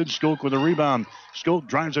off, no good. Skoke with a rebound. Skoke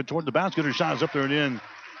drives it toward the basket. Her shot is up there and in.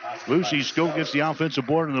 Lucy Skoke gets the offensive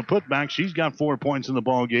board and the putback. She's got 4 points in the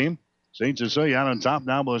ball game. St. Cecilia out on top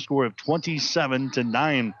now by a score of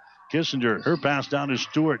 27-9. Kissinger, her pass down to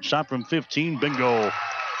Stewart. Shot from 15, bingo.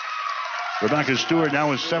 Rebecca Stewart now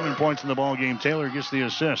with 7 points in the ball game. Taylor gets the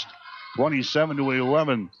assist.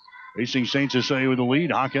 27-11. Facing St. Cecilia with the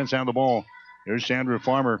lead. Hawkins have the ball. Here's Sandra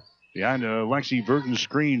Farmer behind Lexi Burton's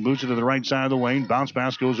screen. Moves it to the right side of the lane. Bounce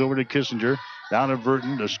pass goes over to Kissinger. Down to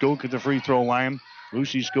Burton. To Skoke at the free throw line.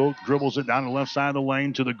 Lucy Skoke dribbles it down the left side of the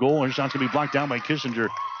lane to the goal. Her shot's going to be blocked down by Kissinger.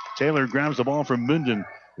 Taylor grabs the ball from Minden.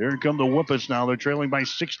 Here come the Whippets now. They're trailing by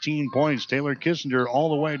 16 points. Taylor Kissinger all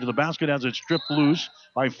the way to the basket as it's stripped loose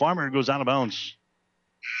by Farmer. It goes out of bounds.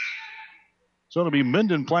 So it'll be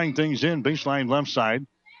Minden playing things in. Baseline left side.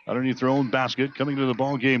 Underneath their own basket. Coming to the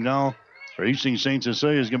ball game now for Hastings St.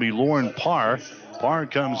 Cecilia is going to be Lauren Parr. Parr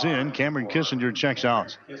comes in. Cameron Kissinger checks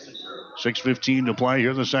out. 6:15 to play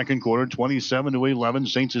here in the second quarter. 27-11.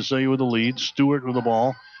 St. Cecilia with the lead. Stewart with the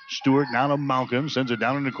ball. Stewart now to Malcolm. Sends it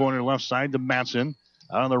down in the corner left side to Matson.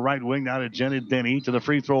 Out on the right wing now to Jenny Denny. To the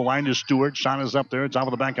free throw line to Stewart. Shot is up there. Top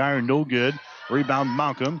of the back iron. No good. Rebound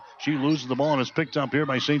Malcolm. She loses the ball and is picked up here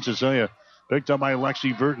by St. Cecilia. Picked up by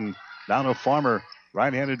Lexi Burton. Down to Farmer.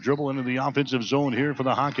 Right-handed dribble into the offensive zone here for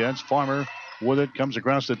the Hawkettes. Farmer with it. Comes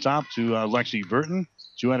across the top to Lexi Burton.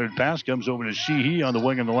 200 pass comes over to Sheehy on the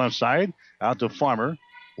wing on the left side. Out to Farmer.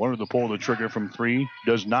 Wanted to pull the trigger from 3.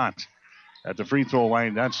 Does not. At the free throw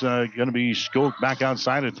line, that's going to be Skoke back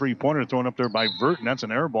outside. A three-pointer thrown up there by Burton. That's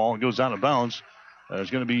an air ball. It goes out of bounds. It's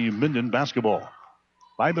going to be Minden basketball.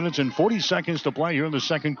 5 minutes and 40 seconds to play here in the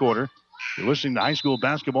second quarter. You're listening to high school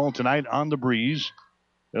basketball tonight on the Breeze.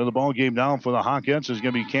 The ball game now for the Hawkettes is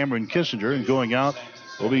going to be Cameron Kissinger, and going out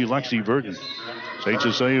will be Lexi Burton. St.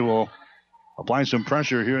 Cecilia will apply some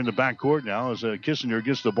pressure here in the backcourt now as Kissinger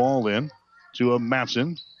gets the ball in to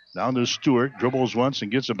Matson. Down to Stewart, dribbles once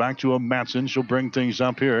and gets it back to Matson. She'll bring things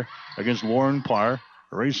up here against Lauren Parr.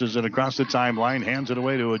 Races it across the timeline, hands it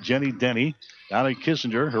away to Jenny Denny. Down to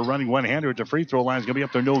Kissinger, her running one-hander at the free throw line is going to be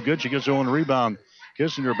up there, no good. She gets her own rebound.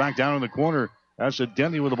 Kissinger back down in the corner. That's a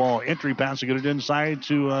Denny with the ball. Entry pass to get it inside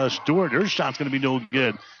to Stewart. Her shot's going to be no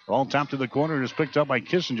good. Ball tapped to the corner and is picked up by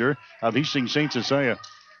Kissinger of Hastings St. Cecilia.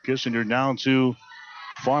 Kissinger down to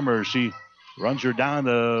Farmer. She runs her down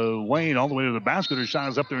the lane all the way to the basket. Her shot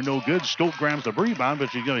is up there, no good. Skoke grabs the rebound, but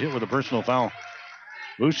she's going to hit with a personal foul.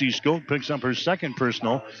 Lucy Skoke picks up her second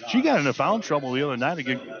personal. She got into foul trouble the other night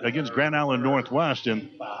against Grand Island Northwest and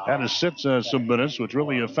had to sit some minutes, which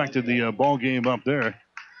really affected the ball game up there.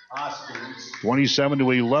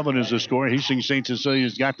 27-11 is the score. Hastings St.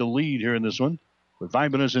 Cecilia's got the lead here in this one with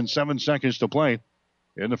 5 minutes and 7 seconds to play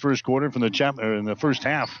in the first quarter from in the first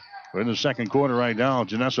half. We're in the second quarter right now.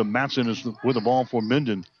 Janessa Matson is with the ball for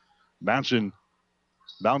Minden. Matson,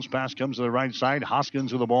 bounce pass comes to the right side.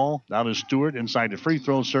 Hoskins with the ball. Down to Stewart inside the free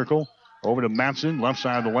throw circle. Over to Matson, left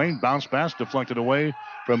side of the lane. Bounce pass deflected away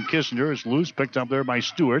from Kissinger. It's loose, picked up there by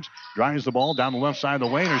Stewart. Drives the ball down the left side of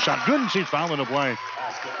the lane. Her shot good, and she's fouled in the play.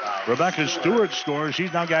 Rebecca Stewart scores.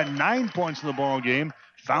 She's now got 9 points in the ball game.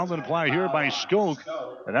 Fouled in play here by Skoke,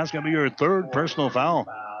 and that's going to be her third personal foul.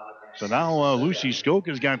 So now Lucy Skoke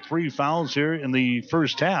has got 3 fouls here in the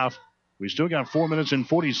first half. We still got 4 minutes and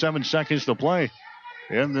 47 seconds to play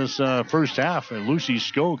in this first half. And Lucy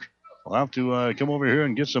Skoke will have to come over here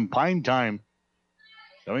and get some pine time.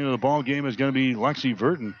 Coming to the ball game is going to be Lexi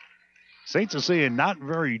Burton. St. Cecilia not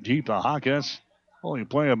very deep. The Hawkettes only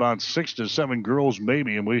play about 6 to 7 girls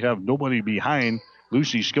maybe, and we have nobody behind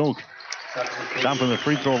Lucy Skoke. Shot from the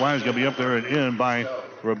free throw line is going to be up there and in by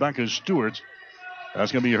Rebecca Stewart.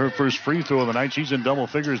 That's going to be her first free throw of the night. She's in double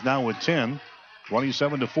figures now with 10.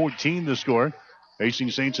 27-14 the score.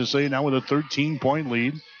 Hastings St. Cecilia now with a 13-point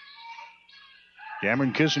lead.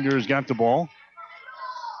 Cameron Kissinger has got the ball.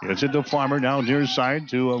 Gets it to Farmer, now near side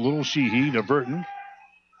to a little Sheehy to Burton.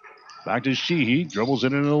 Back to Sheehy, dribbles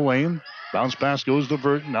it into the lane. Bounce pass goes to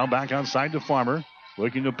Burton, now back outside to Farmer.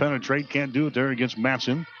 Looking to penetrate, can't do it there against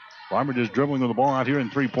Matson. Farmer just dribbling with the ball out here in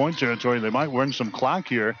three-point territory. They might run some clock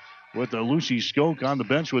here with Lucy Skoke on the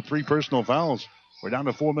bench with 3 personal fouls. We're down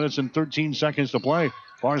to 4 minutes and 13 seconds to play.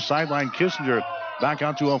 Far sideline, Kissinger back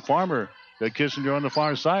out to a Farmer. The Kissinger on the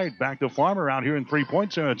far side. Back to Farmer out here in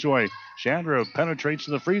three-point territory. Chandra penetrates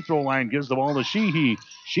to the free throw line. Gives the ball to Sheehy.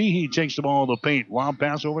 Sheehy takes the ball to the paint. Lob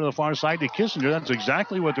pass over to the far side to Kissinger. That's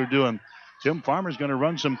exactly what they're doing. Tim Farmer's going to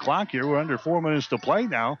run some clock here. We're under 4 minutes to play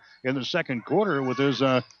now in the second quarter with his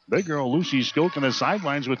big girl Lucy Skoke on the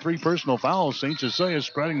sidelines with 3 personal fouls. St. Cecilia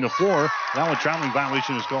spreading the floor. Now a traveling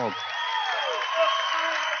violation is called.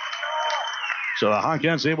 So the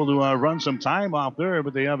Hawkettes able to run some time off there,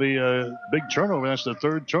 but they have a big turnover. That's the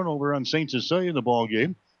third turnover on St. Cecilia in the ball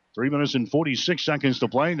game. 3 minutes and 46 seconds to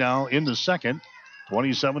play now in the second.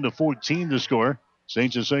 27-14 to score.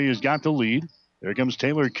 St. Cecilia's got the lead. There comes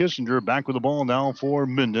Taylor Kissinger back with the ball now for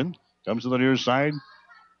Minden. Comes to the near side.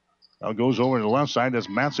 Now goes over to the left side. That's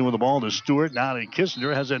Matson with the ball to Stewart. Now to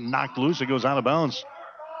Kissinger. Has it knocked loose. It goes out of bounds.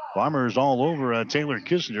 Farmer is all over Taylor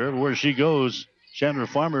Kissinger. Where she goes, Chandra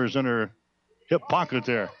Farmer is in her hip pocket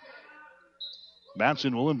there.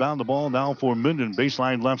 Matson will inbound the ball now for Minden.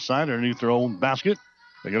 Baseline left side underneath their own basket.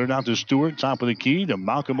 They get it down to Stewart, top of the key, to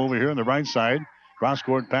Malcolm over here on the right side.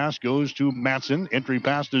 Cross-court pass goes to Matson. Entry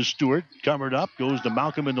pass to Stewart. Covered up. Goes to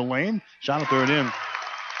Malcolm in the lane. Shot up there and in.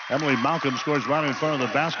 Emily Malcolm scores right in front of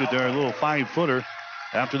the basket there. A little 5-footer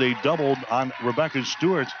after they doubled on Rebecca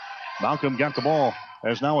Stewart. Malcolm got the ball.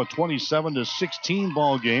 There's now a 27-16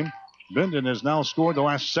 ball game. Minden has now scored the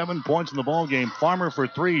last 7 points in the ball game. Farmer for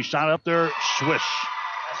 3. Shot up there. Swish.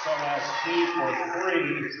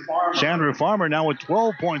 Chandra Farmer now with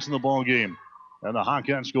 12 points in the ball game. And the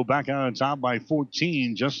Hawkettes go back out on top by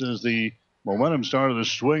 14 just as the momentum started to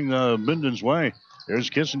swing Minden's way. There's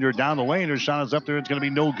Kissinger down the lane. Her shot is up there. It's going to be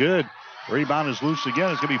no good. Rebound is loose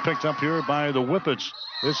again. It's going to be picked up here by the Whippets.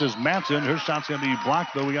 This is Matson. Her shot's going to be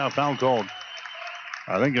blocked, though we got a foul called.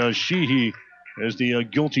 I think Sheehy is the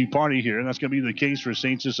guilty party here. And that's going to be the case for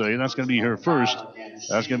St. Cecilia. That's going to be her first.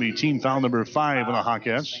 That's going to be team foul number 5 on the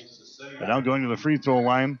Hawkettes. And now going to the free throw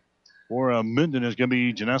line for Minden is going to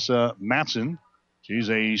be Janessa Matson. She's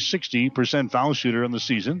a 60% foul shooter in the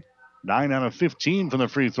season. 9 out of 15 from the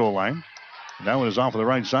free throw line. And that one is off of the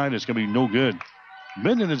right side. It's going to be no good.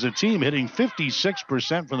 Minden is a team hitting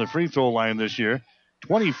 56% from the free throw line this year.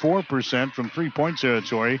 24% from three-point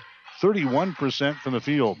territory. 31% from the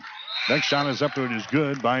field. Next shot is up there. It is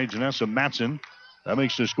good by Janessa Matson. That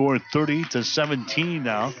makes the score 30-17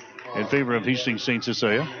 now in favor of Hastings St.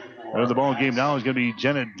 Cecilia. And the ball game now is going to be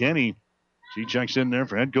Jenna Denny. She checks in there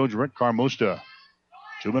for head coach Rick Carmosta.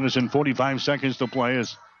 2 minutes and 45 seconds to play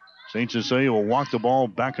as St. Cecilia will walk the ball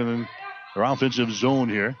back in their offensive zone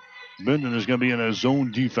here. Minden is going to be in a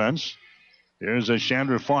zone defense. There's a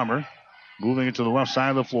Chandra Farmer moving it to the left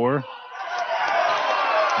side of the floor.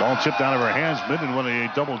 Ball tipped out of her hands. Minden won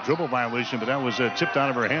a double dribble violation, but that was tipped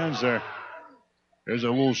out of her hands there. There's a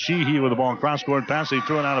little Sheehy with the ball. Cross-court pass. They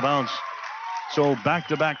threw it out of bounds. So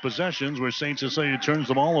back-to-back possessions where St. Cecilia turns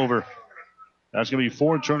the ball over. That's going to be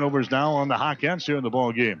 4 turnovers now on the Hawkettes here in the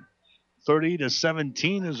ball game.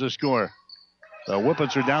 30-17 is the score. The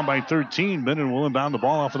Whippets are down by 13. Minden will inbound the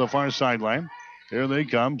ball off of the far sideline. Here they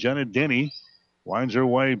come. Jenna Denny winds her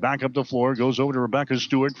way back up the floor. Goes over to Rebecca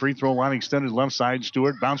Stewart. Free throw line extended left side.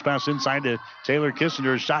 Stewart bounce pass inside to Taylor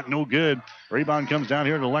Kissinger. Shot no good. Rebound comes down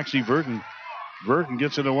here to Lexi Burton. Burton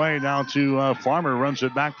gets it away now to Farmer. Runs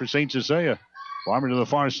it back for St. Cecilia. Farmer to the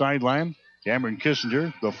far sideline. Cameron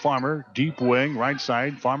Kissinger, the Farmer, deep wing, right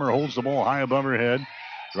side. Farmer holds the ball high above her head.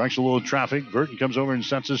 Directs a little traffic. Burton comes over and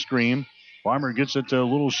sets a screen. Farmer gets it to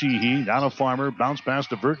little Sheehy. Down to Farmer. Bounce pass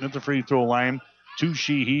to Burton at the free throw line. To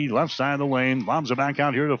Sheehy, left side of the lane. Lobs it back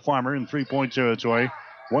out here to Farmer in three-point territory.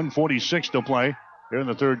 1:46 to play here in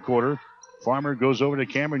the third quarter. Farmer goes over to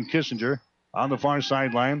Cameron Kissinger on the far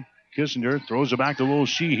sideline. Kissinger throws it back to little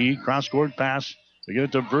Sheehy. Cross-court pass. They get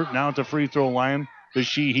it to Burton now at the free throw line. The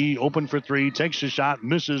Sheehy open for 3. Takes the shot.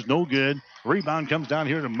 Misses. No good. Rebound comes down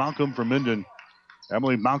here to Malcolm from Minden.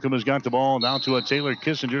 Emily Malcolm has got the ball now to a Taylor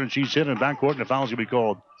Kissinger, and she's hit in backcourt, and a foul's going to be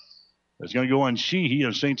called. It's going to go on Sheehy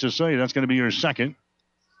of St. Cecilia. That's going to be her second.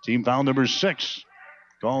 Team foul number 6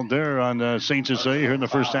 called there on St. Cecilia here in the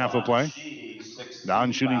first half of play.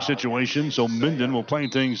 Non-shooting situation, so Minden will play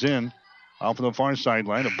things in off of the far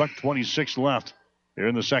sideline. $1:26 left here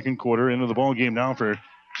in the second quarter. Into the ball game now for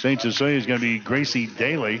St. Cecilia is going to be Gracie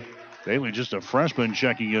Daly. Daly just a freshman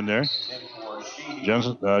checking in there.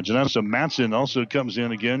 Janessa Matson also comes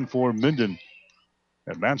in again for Minden.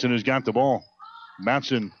 And Matson has got the ball.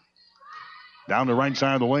 Matson down the right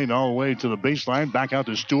side of the lane all the way to the baseline. Back out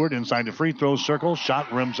to Stewart inside the free throw circle.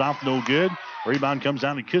 Shot rims off, no good. Rebound comes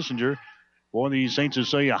down to Kissinger for the St.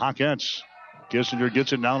 Cecilia Hawkettes. Kissinger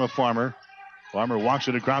gets it down to Farmer. Farmer walks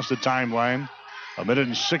it across the timeline. 1 minute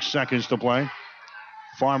and 6 seconds to play.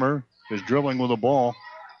 Farmer is dribbling with the ball.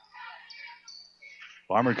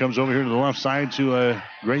 Farmer comes over here to the left side to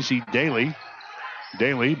Gracie Daly.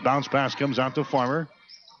 Daly, bounce pass comes out to Farmer.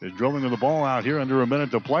 Is dribbling with the ball out here under 1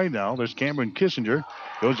 minute to play now. There's Cameron Kissinger.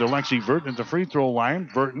 Goes to Lexi Burton at the free throw line.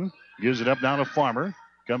 Burton gives it up now to Farmer.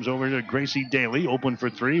 Comes over to Gracie Daly. Open for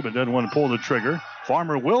 3, but doesn't want to pull the trigger.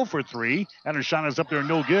 Farmer will for 3. And her shot is up there,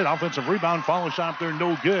 no good. Offensive rebound, follow shot up there,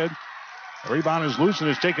 no good. Rebound is loose and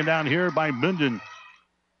is taken down here by Minden.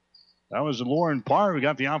 That was Lauren Parr who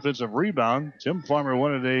got the offensive rebound. Tim Farmer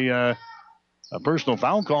wanted a personal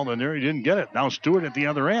foul call in there. He didn't get it. Now Stewart at the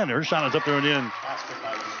other end. Her shot is up there and in.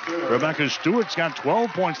 Rebecca Stewart's got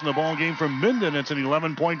 12 points in the ball game for Minden. It's an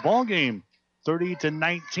 11-point ball game.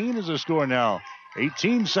 30-19 is the score now.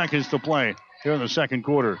 18 seconds to play here in the second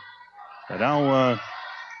quarter. And now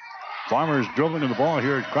Farmer's dribbling the ball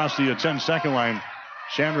here across the 10-second line.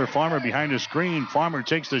 Chandra Farmer behind the screen. Farmer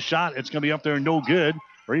takes the shot. It's going to be up there, no good.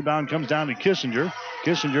 Rebound comes down to Kissinger.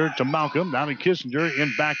 Kissinger to Malcolm. Down to Kissinger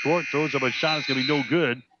in backcourt. Throws up a shot. It's going to be no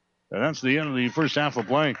good. And that's the end of the first half of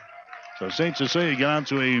play. So St. Cecilia got on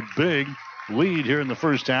to a big lead here in the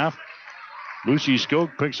first half. Lucy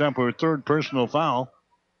Skoke picks up her third personal foul.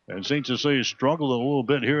 And St. Cecilia struggled a little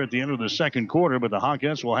bit here at the end of the second quarter, but the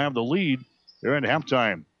Hawkettes will have the lead here at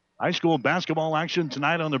halftime. High school basketball action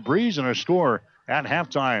tonight on the Breeze, and our score at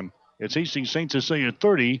halftime. It's Hastings St. Cecilia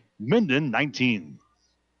 30, Minden 19.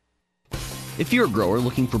 If you're a grower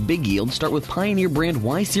looking for big yield, start with Pioneer brand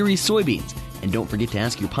Y-Series soybeans. And don't forget to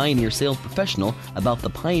ask your Pioneer sales professional about the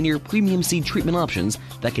Pioneer premium seed treatment options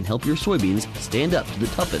that can help your soybeans stand up to the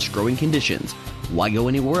toughest growing conditions. Why go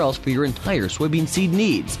anywhere else for your entire soybean seed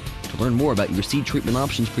needs? To learn more about your seed treatment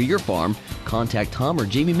options for your farm, contact Tom or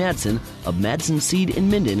Jamie Madsen of Madsen Seed in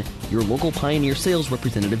Minden, your local Pioneer sales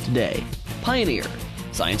representative today. Pioneer,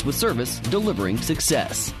 science with service, delivering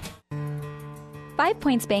success. 5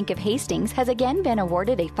 Points Bank of Hastings has again been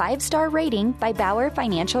awarded a 5-star rating by Bauer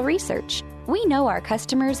Financial Research. We know our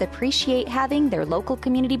customers appreciate having their local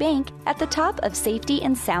community bank at the top of safety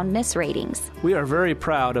and soundness ratings. We are very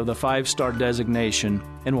proud of the 5-star designation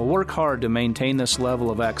and will work hard to maintain this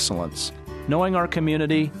level of excellence. Knowing our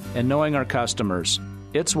community and knowing our customers,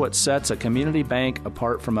 it's what sets a community bank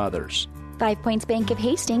apart from others. 5 Points Bank of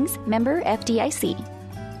Hastings, member FDIC.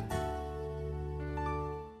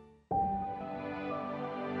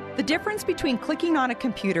 The difference between clicking on a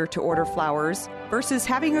computer to order flowers versus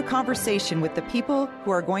having a conversation with the people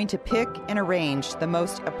who are going to pick and arrange the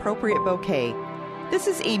most appropriate bouquet. This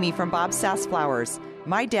is Amy from Bob Sass Flowers.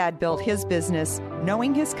 My dad built his business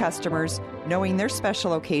knowing his customers, knowing their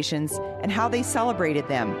special occasions, and how they celebrated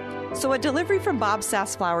them. So a delivery from Bob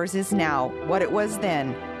Sass Flowers is now what it was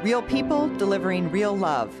then. Real people delivering real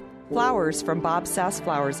love. Flowers from Bob Sass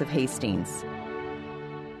Flowers of Hastings.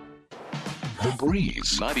 The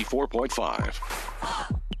Breeze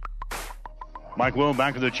 94.5. Mike Will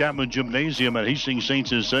back at the Chapman Gymnasium at Hastings St.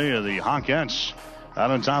 Cecilia. The Hawkettes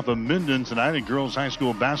out on top of Minden tonight in girls high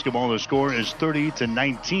school basketball. The score is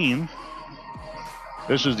 30-19.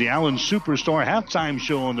 This is the Allen Superstore halftime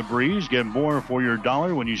show on the Breeze. Get more for your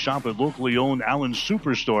dollar when you shop at locally owned Allen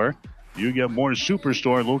Superstore. You get more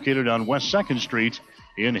Superstore located on West 2nd Street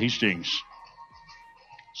in Hastings.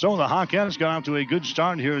 So the Hawkettes got out to a good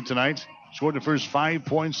start here tonight. Scored the first 5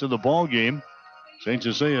 points of the ball game. St.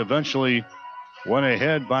 Cecilia eventually went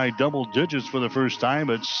ahead by double digits for the first time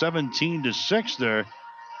at 17-6 there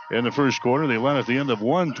in the first quarter. They led at the end of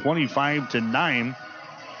one, 25-9.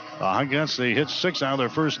 I guess they hit 6 out of their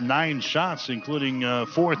first 9 shots, including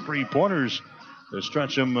 4 3-pointers to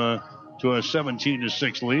stretch them to a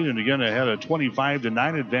 17-6 lead. And again, they had a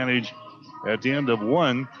 25-9 advantage at the end of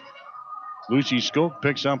one. Lucy Skoke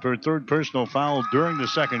picks up her third personal foul during the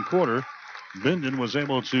second quarter. Minden was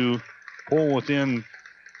able to pull within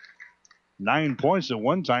 9 points at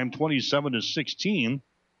one time, 27-16,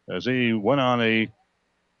 as they went on a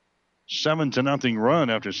 7-0 run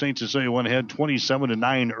after St. Cecilia went ahead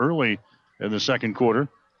 27-9 early in the second quarter.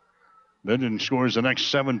 Minden scores the next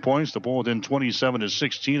 7 points to pull within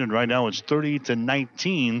 27-16, and right now it's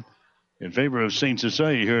 30-19 in favor of St.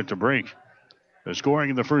 Cecilia here at the break. The scoring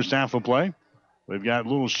in the first half of play, we've got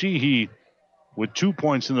Little Sheehy with 2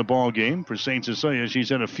 points in the ball game for St. Cecilia. She's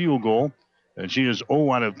had a field goal, and she is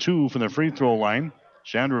 0 out of 2 from the free throw line.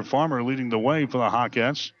 Chandra Farmer leading the way for the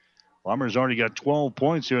Hawkettes. Farmer's already got 12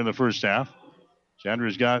 points here in the first half.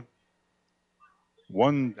 Chandra's got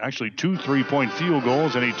 2 3-point field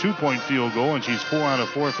goals and a 2-point field goal, and she's 4 out of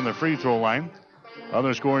 4 from the free throw line.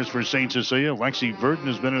 Other scores for St. Cecilia. Lexi Burton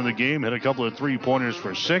has been in the game, hit a couple of 3-pointers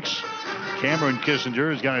for 6. Cameron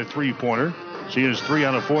Kissinger has got a 3-pointer. She is 3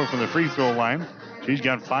 out of 4 from the free throw line. She's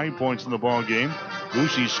got 5 points in the ball game.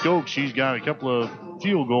 Lucy Skoke, she's got a couple of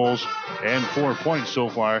field goals and 4 points so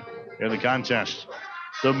far in the contest.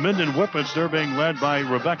 The Minden Whippets, they're being led by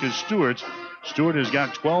Rebecca Stewart. Stewart has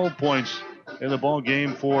got 12 points in the ball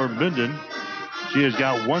game for Minden. She has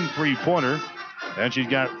got 1 3-pointer, and she's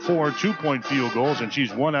got 4 2-point field goals, and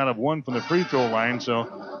she's 1 out of 1 from the free throw line.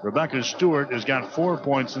 So Rebecca Stewart has got 4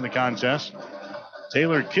 points in the contest.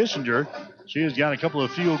 Taylor Kissinger she has got a couple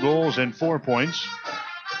of field goals and 4 points.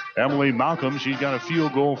 Emily Malcolm, she's got a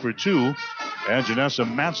field goal for 2. And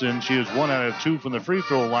Janessa Matson, she is 1 out of 2 from the free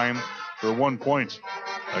throw line for 1 point.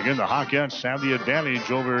 Again, the Hawkettes have the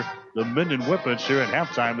advantage over the Minden Whippets here at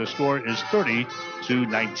halftime. The score is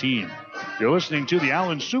 30-19. You're listening to the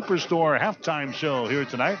Allen Superstore halftime show here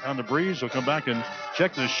tonight on the Breeze. We'll come back and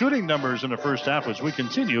check the shooting numbers in the first half as we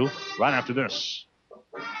continue right after this.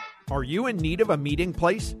 Are you in need of a meeting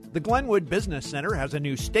place? The Glenwood Business Center has a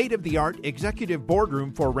new state-of-the-art executive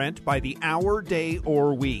boardroom for rent by the hour, day,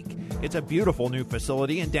 or week. It's a beautiful new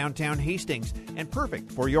facility in downtown Hastings and perfect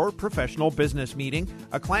for your professional business meeting,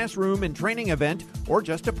 a classroom and training event, or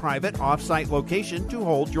just a private off-site location to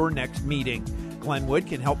hold your next meeting. Glenwood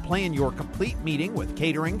can help plan your complete meeting with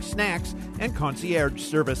catering, snacks, and concierge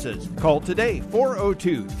services. Call today,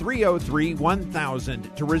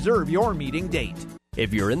 402-303-1000 to reserve your meeting date.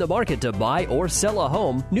 If you're in the market to buy or sell a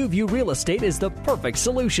home, New View Real Estate is the perfect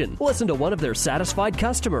solution. Listen to one of their satisfied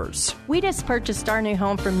customers. We just purchased our new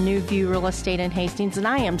home from New View Real Estate in Hastings, and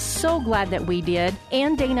I am so glad that we did.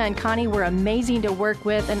 Ann, Dana, and Connie were amazing to work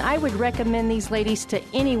with, and I would recommend these ladies to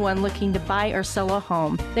anyone looking to buy or sell a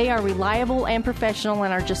home. They are reliable and professional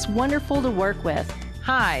and are just wonderful to work with.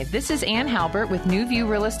 Hi, this is Ann Halbert with New View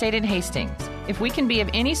Real Estate in Hastings. If we can be of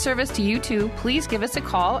any service to you too, please give us a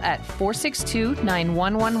call at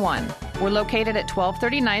 462-9111. We're located at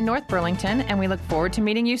 1239 North Burlington, and we look forward to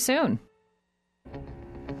meeting you soon.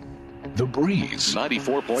 The Breeze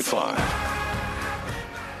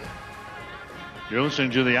 94.5. You're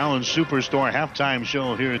listening to the Allen Superstore halftime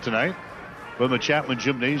show here tonight from the Chapman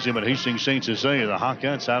Gymnasium at Hastings St. Cecilia. The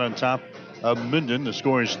Hawkettes out on top of Minden. The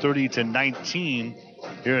score is 30-19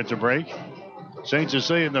 here at the break. St.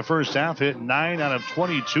 Cecilia in the first half hit 9 out of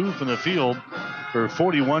 22 from the field for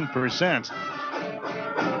 41%.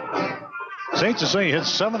 St. Cecilia hit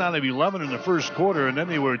 7 out of 11 in the first quarter, and then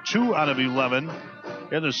they were 2 out of 11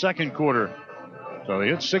 in the second quarter. So they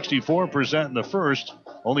hit 64% in the first,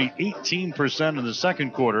 only 18% in the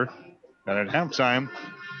second quarter. And at halftime,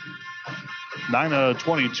 9 out of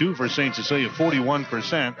 22 for St. Cecilia,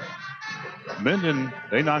 41%. Minden,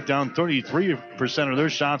 they knocked down 33% of their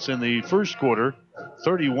shots in the first quarter,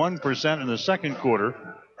 31% in the second quarter.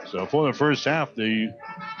 So for the first half, the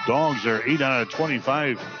Dogs are 8 out of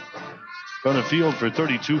 25 from the field for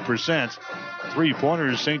 32%.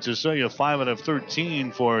 Three-pointers, St. Cecilia 5 out of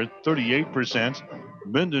 13 for 38%.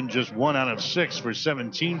 Minden just 1 out of 6 for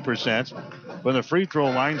 17%. From the free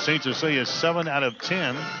throw line, St. Cecilia 7 out of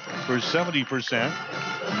 10 for 70%.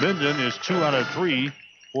 Minden is 2 out of 3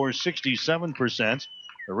 for 67%.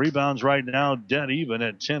 The rebounds right now dead even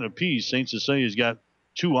at 10 apiece. St. Cecilia's got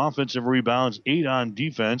 2 offensive rebounds, 8 on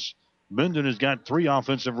defense. Minden has got 3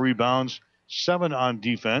 offensive rebounds, 7 on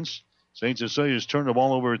defense. St. Cecilia's turned the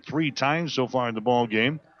ball over 3 times so far in the ball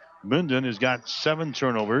game. Minden has got 7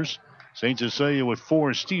 turnovers. St. Cecilia with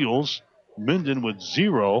 4 steals. Minden with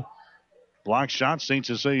 0 block shots. St.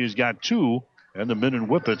 Cecilia's got 2, and the Minden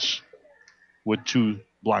Whippets with 2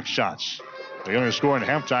 block shots. The under score in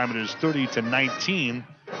halftime, it is 30-19.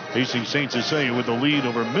 Hastings St. Cecilia with the lead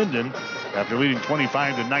over Minden after leading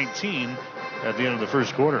 25-19 at the end of the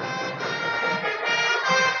first quarter.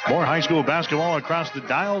 More high school basketball across the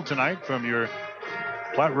dial tonight from your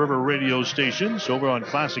Platte River radio stations. Over on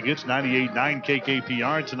Classic Hits 98.9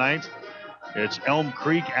 KKPR tonight, it's Elm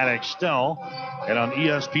Creek at Extell. And on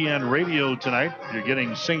ESPN radio tonight, you're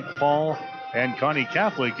getting St. Paul and Kearney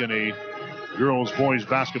Catholic in a girls-boys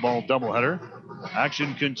basketball doubleheader.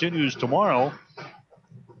 Action continues tomorrow.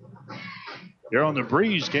 Here on the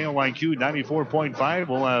Breeze, KOIQ 94.5.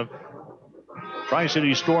 We'll have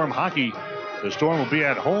Tri-City Storm hockey. The Storm will be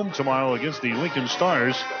at home tomorrow against the Lincoln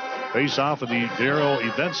Stars. Face-off at the Darrow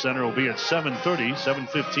Event Center will be at 7:30,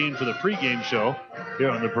 7:15 for the pregame show here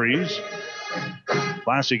on the Breeze.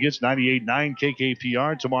 Classic Hits 98.9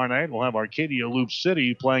 KKPR. Tomorrow night, we'll have Arcadia Loop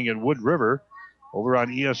City playing at Wood River. Over on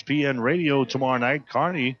ESPN Radio tomorrow night,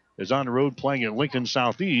 Kearney is on the road playing at Lincoln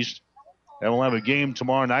Southeast. And we'll have a game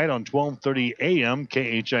tomorrow night on 12:30 a.m.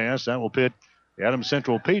 KHIS. That will pit the Adams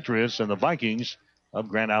Central Patriots and the Vikings of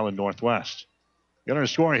Grand Island Northwest. Got our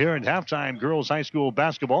score here at halftime. Girls high school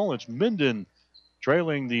basketball. It's Minden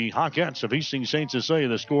trailing the Hawkettes of Hastings St. Cecilia.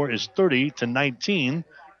 The score is 30-19.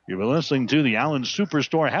 You've been listening to the Allen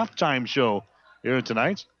Superstore halftime show here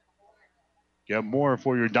tonight. Get more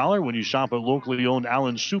for your dollar when you shop at locally owned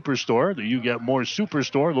Allen Superstore. The You Get More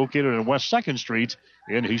Superstore located on West 2nd Street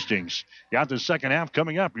in Hastings. Got the second half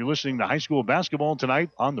coming up. You're listening to high school basketball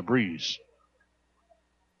tonight on The Breeze.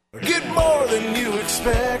 Get more than you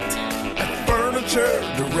expect at Furniture Furniture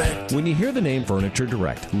Direct. When you hear the name Furniture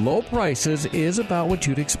Direct, low prices is about what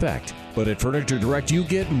you'd expect. But at Furniture Direct, you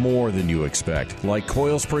get more than you expect, like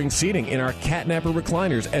coil spring seating in our catnapper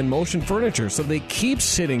recliners and motion furniture, so they keep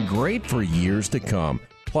sitting great for years to come.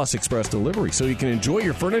 Plus express delivery, so you can enjoy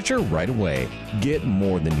your furniture right away. Get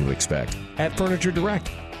more than you expect at Furniture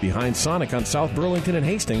Direct, behind Sonic on South Burlington and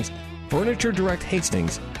Hastings,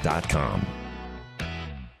 FurnitureDirectHastings.com.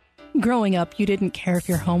 Growing up, you didn't care if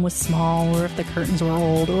your home was small or if the curtains were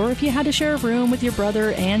old or if you had to share a room with your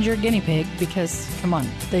brother and your guinea pig because, come on,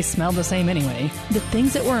 they smelled the same anyway. The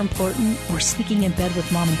things that were important were sneaking in bed with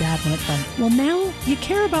mom and dad when it fun. Well, now you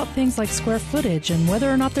care about things like square footage and whether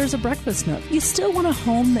or not there's a breakfast nook. You still want a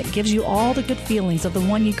home that gives you all the good feelings of the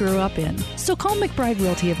one you grew up in. So call McBride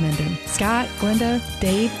Realty of Minden. Scott, Glenda,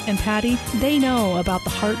 Dave, and Patty, they know about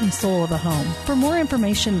the heart and soul of a home. For more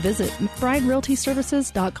information, visit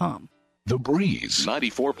McBrideRealtyServices.com. The Breeze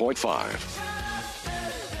 94.5.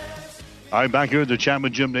 All right, back here at the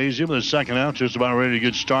Chapman Gymnasium. The second half just about ready to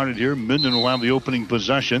get started here. Minden will have the opening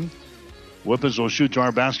possession. Whippets will shoot to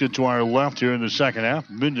our basket to our left here in the second half.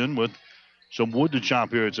 Minden with some wood to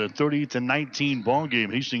chop here. It's a 30-19 ball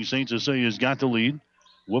game. Hastings St. Cecilia has got the lead.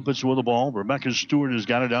 Whippets with the ball. Rebecca Stewart has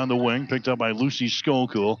got it down the wing. Picked up by Lucy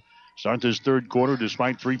Skoll. Start this third quarter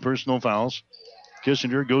despite 3 personal fouls.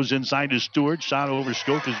 Kissinger goes inside to Stewart. Shot over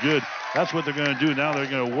Skoll is good. That's what they're going to do now. They're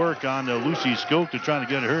going to work on Lucy Skoll to try to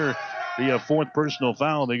get her the fourth personal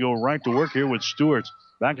foul. They go right to work here with Stewart.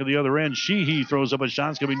 Back to the other end. Sheehy throws up a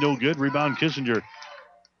shot. It's going to be no good. Rebound Kissinger.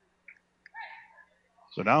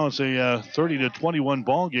 So now it's a 30-21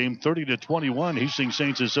 ball game. 30-21. Hastings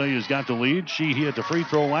St. Cecilia's got the lead. Sheehy at the free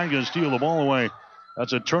throw line going to steal the ball away.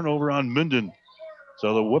 That's a turnover on Minden.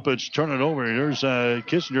 So the Whippets turn it over. Here's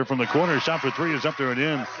Kissinger from the corner. Shot for 3 is up there and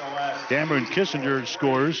in. Cameron Kissinger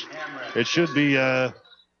scores. It should be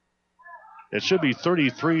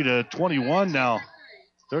 33-21 now.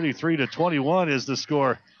 33-21 is the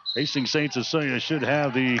score. Hastings St. Cecilia should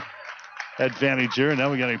have the advantage here.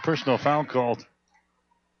 Now we got a personal foul called.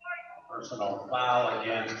 Personal foul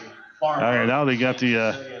against All Farmer. right, now they got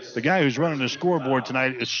the guy who's running the scoreboard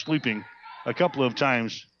tonight is sleeping a couple of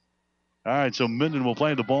times. All right, so Minden will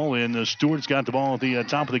play the ball in. Stewart's got the ball at the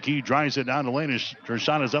top of the key, drives it down the lane. Her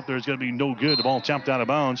shot is up there. It's going to be no good. The ball tapped out of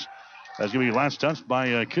bounds. That's going to be last touched by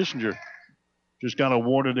Kissinger. Just got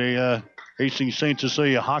awarded a Hastings St.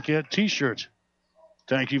 Cecilia Hawkette T-shirt.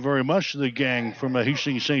 Thank you very much to the gang from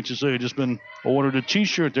Hastings St. Cecilia. Just been awarded a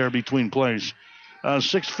T-shirt there between plays.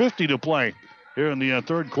 6:50 to play here in the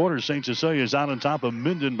third quarter. St. Cecilia is out on top of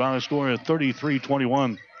Minden by a score of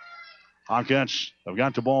 33-21. Hawkettes have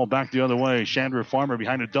got the ball back the other way. Chandra Farmer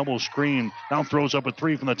behind a double screen. Now throws up a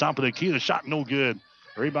 3 from the top of the key. The shot no good.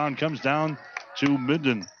 Rebound comes down to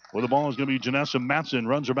Minden. Where the ball is going to be Janessa Matson.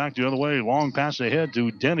 Runs her back the other way. Long pass ahead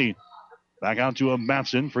to Denny. Back out to a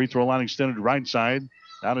Matson. Free throw line extended right side.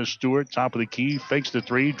 Down to Stewart. Top of the key. Fakes the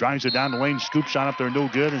 3. Drives it down the lane. Scoop shot up there. No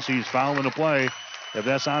good. And she's fouling the play. If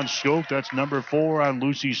that's on Skoll, that's number 4 on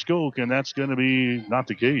Lucy Skoll. And that's going to be not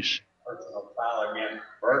the case. Personal foul against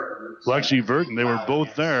Burton. Lexi Burton, they were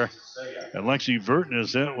both there. And Lexi Burton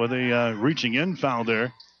is it with a reaching in foul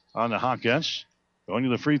there on the Hawkettes. Going to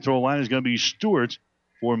the free throw line is going to be Stewart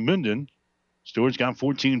for Minden. Stewart's got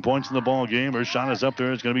 14 points in the ball game. Her shot is up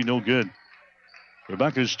there. It's going to be no good.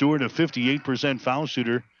 Rebecca Stewart, a 58% foul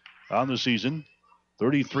shooter on the season.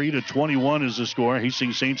 33-21 is the score.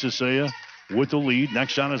 Hastings St. Cecilia with the lead.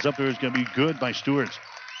 Next shot is up there. It's going to be good by Stewart.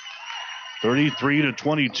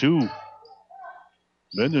 33-22.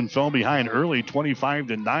 Minden fell behind early,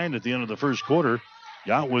 25-9 at the end of the first quarter.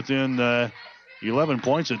 Got within 11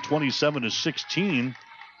 points at 27-16.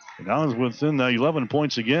 And now is within 11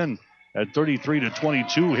 points again at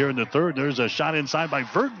 33-22 here in the third. There's a shot inside by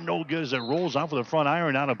Burton. No good as it rolls off of the front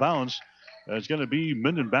iron out of bounds. It's going to be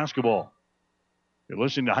Minden basketball. You're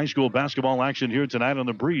listening to high school basketball action here tonight on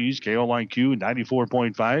the Breeze, KLIQ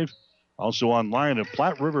 94.5. Also online at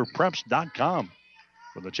PlatteRiverPreps.com.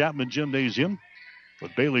 From the Chapman Gymnasium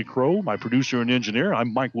with Bailey Crow, my producer and engineer,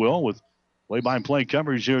 I'm Mike Will with play-by-play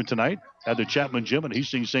coverage here tonight at the Chapman Gym at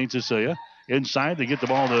Hastings St. Cecilia. Inside, they get the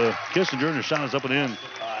ball to Kissinger, and the shot is up and in.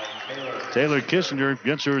 Taylor Kissinger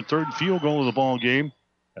gets her third field goal of the ball game.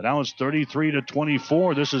 And now it's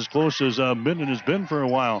 33-24. This is as close as Minden has been for a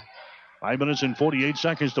while. 5 minutes and 48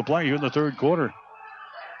 seconds to play here in the third quarter.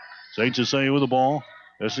 St. Cecilia with the ball.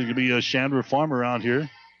 This is going to be Chandra Farmer out here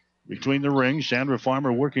between the rings. Chandra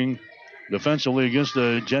Farmer working defensively against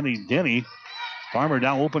Jenny Denny. Farmer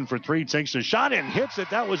now open for 3, takes a shot and hits it.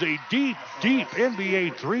 That was a deep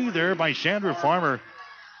NBA 3 there by Chandra Farmer.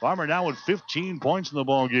 Farmer now with 15 points in the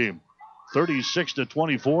ball game.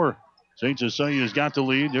 36-24. St. Cecilia's got the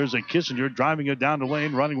lead. There's a Kissinger driving it down the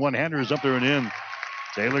lane. Running one-hander is up there and in.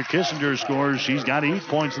 Taylor Kissinger scores. She's got 8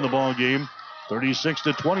 points in the ball game.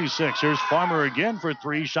 36-26. Here's Farmer again for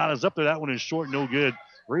three. Shot is up there. That one is short. No good.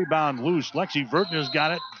 Rebound loose. Lexi Burton has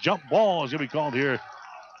got it. Jump ball is going to be called here.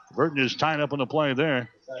 Burton is tied up on the play there.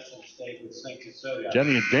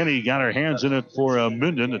 Jenny and Denny got her hands in it for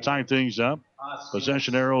Minden to tie things up.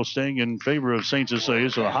 Possession arrow staying in favor of St. Cecilia,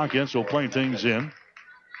 so the Hawkins will play things in.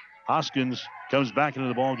 Hoskins comes back into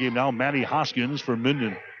the ball game now. Maddie Hoskins for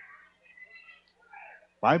Minden.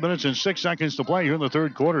 5 minutes and 6 seconds to play here in the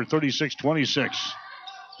third quarter. 36-26.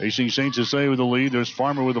 Facing St. Cecilia with the lead. There's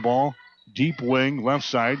Farmer with the ball. Deep wing, left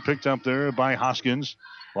side, picked up there by Hoskins.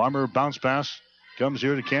 Farmer bounce pass comes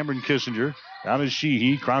here to Cameron Kissinger. Down to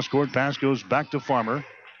Sheehy. Cross-court pass goes back to Farmer.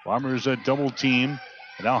 Farmer's a double team.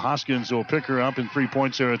 And now Hoskins will pick her up in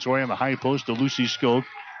three-point territory on the high post to Lucy Skoke.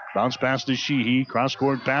 Bounce pass to Sheehy.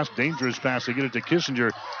 Cross-court pass. Dangerous pass to get it to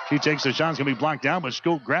Kissinger. She takes the shot. It's going to be blocked down, but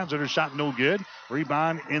Skoke grabs it. Her shot no good.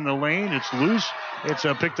 Rebound in the lane. It's loose. It's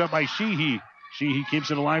picked up by Sheehy. Sheehy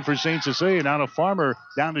keeps it alive for St. Cecilia. Now to Farmer.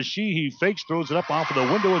 Down to Sheehy. Fakes, throws it up off of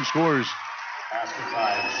the window and scores.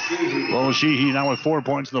 Well, Sheehy now with 4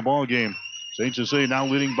 points in the ball game. St. Cecilia now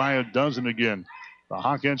leading by a dozen again. The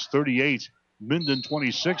Hawkins 38, Minden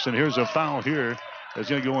 26, and here's a foul here. It's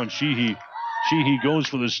going to go on Sheehy. Sheehy goes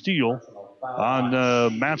for the steal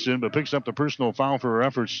on Matson, but picks up the personal foul for her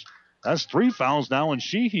efforts. That's 3 fouls now on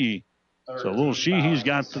Sheehy. So little Sheehy's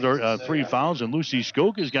got 3 fouls, and Lucy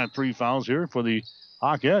Skoke has got 3 fouls here for the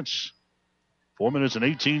Hawkettes. 4 minutes and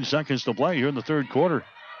 18 seconds to play here in the third quarter.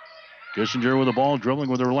 Kissinger with the ball, dribbling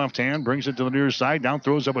with her left hand, brings it to the near side, down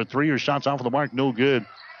throws up a 3, her shot's off of the mark, no good.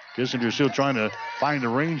 Kissinger still trying to find the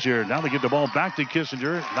range here. Now they get the ball back to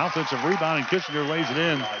Kissinger. An offensive rebound, and Kissinger lays it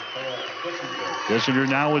in. Kissinger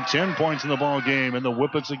now with 10 points in the ball game, and the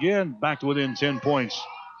Whippets again back to within 10 points.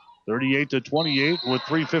 38-28 with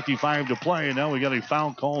 3:55 to play, and now we got a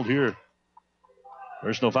foul called here.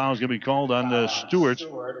 Personal foul is going to be called on Stewart.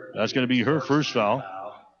 That's going to be her first foul.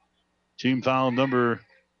 Team foul number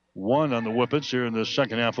 1 on the Whippets here in the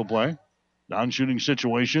second half of play. Non-shooting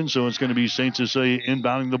situation, so it's going to be St. Cecilia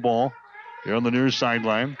inbounding the ball here on the near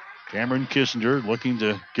sideline. Cameron Kissinger looking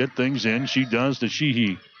to get things in. She does to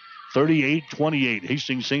Sheehy. 38-28.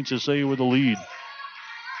 Hastings St. Cecilia with the lead.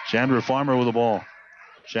 Chandra Farmer with the ball.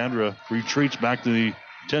 Chandra retreats back to the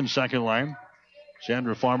 10-second line.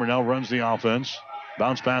 Chandra Farmer now runs the offense.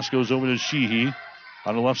 Bounce pass goes over to Sheehy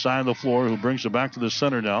on the left side of the floor, who brings it back to the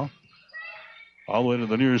center now. All the way to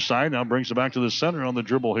the near side. Now brings it back to the center on the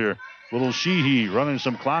dribble here. Little Sheehy running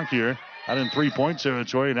some clock here. Out in 3-point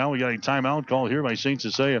territory. Now we got a timeout call here by St.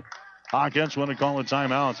 Cecilia. Hawkins want to call a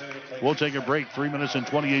timeout. We'll take a break. 3 minutes and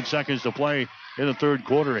 28 seconds to play in the third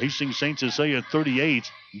quarter. Hastings St. Cecilia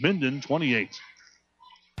 38, Minden 28.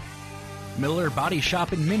 Miller Body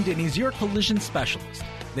Shop in Minden is your collision specialist.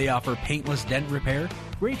 They offer paintless dent repair,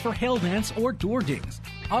 great for hail dents or door dings,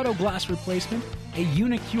 auto glass replacement, a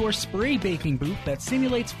Unicure spray baking booth that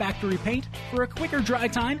simulates factory paint for a quicker dry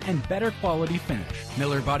time and better quality finish.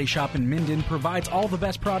 Miller Body Shop in Minden provides all the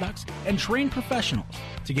best products and trained professionals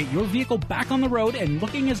to get your vehicle back on the road and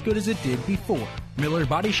looking as good as it did before. Miller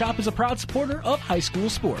Body Shop is a proud supporter of high school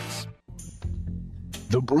sports.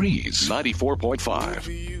 The Breeze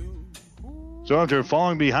 94.5. So after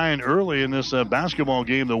falling behind early in this basketball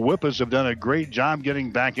game, the Whippets have done a great job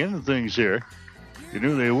getting back into things here. You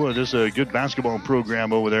knew they would. This is a good basketball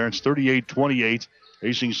program over there. It's 38-28.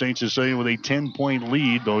 Hastings St. Cecilia with a 10-point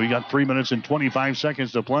lead, though we got 3 minutes and 25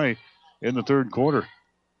 seconds to play in the third quarter.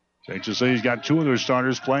 St. Cecilia's got 2 of their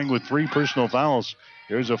starters playing with 3 personal fouls.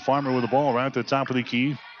 Here's a Farmer with the ball right at the top of the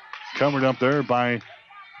key. Covered up there by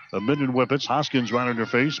the Minden Whippets. Hoskins right on her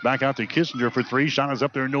face. Back out to Kissinger for 3. Shot is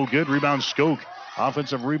up there, no good. Rebound Skoke.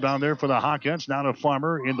 Offensive rebound there for the Hawkins. Now to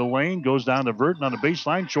Farmer in the lane. Goes down to Burton on the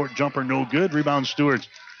baseline. Short jumper, no good. Rebound Stewart.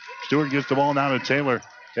 Stewart gets the ball now to Taylor.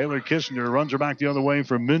 Taylor Kissinger runs her back the other way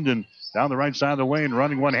for Minden. Down the right side of the lane.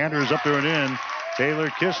 Running one-hander is up there and in. Taylor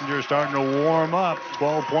Kissinger starting to warm up.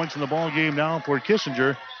 12 points in the ball game now for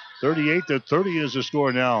Kissinger. 38-30 is the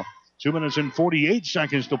score now. 2 minutes and 48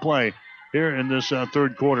 seconds to play here in this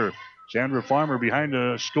third quarter. Chandra Farmer behind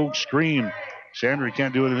a Skoke screen. Chandra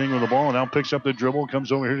can't do anything with the ball. Now picks up the dribble.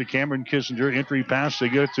 Comes over here to Cameron Kissinger. Entry pass. They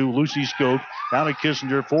get it to Lucy Skoke. Down to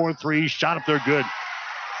Kissinger. 4-3. Shot up there. Good.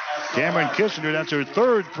 Cameron Kissinger, that's her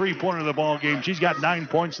third three-pointer of the ball game. She's got 9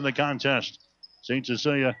 points in the contest. St.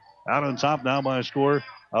 Cecilia out on top now by a score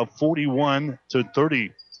of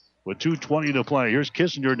 41-30 with 2:20 to play. Here's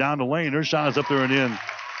Kissinger down the lane. Her shot is up there and in.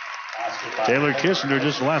 Taylor Kissinger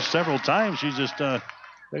just the last several times. She's just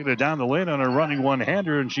taking it down the lane on a running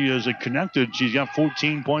one-hander, and she is connected. She's got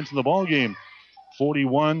 14 points in the ball game.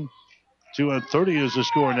 41-30 is the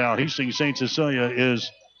score now. Hastings St. Cecilia is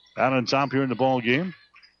out on top here in the ball game.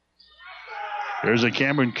 There's a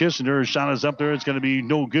Cameron Kissinger. Her shot is up there. It's going to be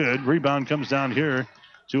no good. Rebound comes down here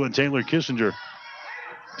to a Taylor Kissinger.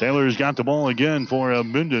 Taylor's got the ball again for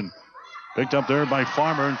Minden. Picked up there by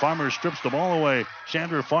Farmer, and Farmer strips the ball away.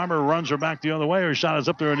 Chandra Farmer runs her back the other way. Her shot is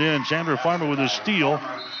up there and in. Chandra Farmer with a steal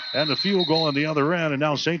and the field goal on the other end. And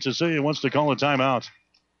now St. Cecilia wants to call a timeout.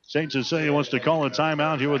 St. Cecilia wants to call a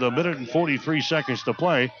timeout here with 1 minute and 43 seconds to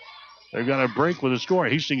play. They've got a break with a score.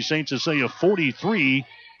 Hastings St. Cecilia 43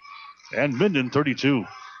 and Minden 32.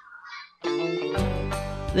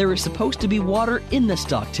 There is supposed to be water in the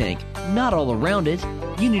stock tank, not all around it.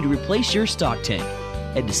 You need to replace your stock tank.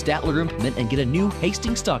 Head to Statler Implement and get a new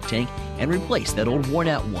Hastings stock tank and replace that old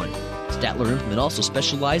worn-out one. Statler Implement also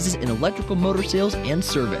specializes in electrical motor sales and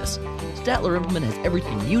service. Statler Implement has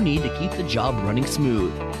everything you need to keep the job running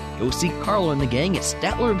smooth. Go see Carlo and the gang at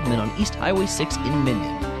Statler Implement on East Highway 6 in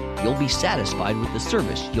Minden. You'll be satisfied with the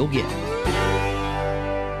service you'll get.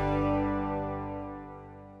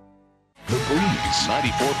 The Breeze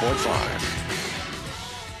 94.5.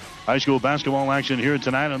 High school basketball action here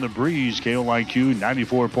tonight on the Breeze. KOIQ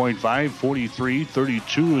 94.5,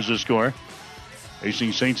 43-32 is the score.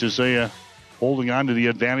 Hastings St. Cecilia holding on to the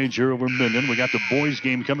advantage here over Minden. We got the boys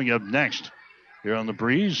game coming up next here on the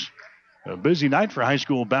Breeze. A busy night for high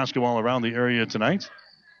school basketball around the area tonight.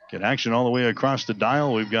 Get action all the way across the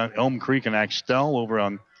dial. We've got Elm Creek and Axtell over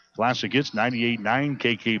on Classic Hits 98.9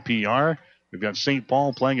 KKPR. We've got St.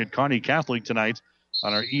 Paul playing at Kearney Catholic tonight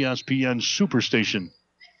on our ESPN Superstation.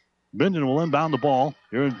 Minden will inbound the ball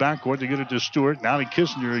here in backcourt to get it to Stewart. Now to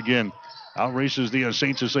Kissinger again. Outraces the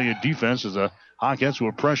St. Cecilia defense as the Hawkettes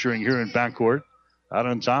were pressuring here in backcourt. Out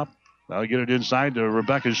on top. Now get it inside to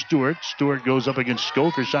Rebecca Stewart. Stewart goes up against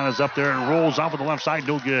Skoke. Her shot is up there and rolls off of the left side.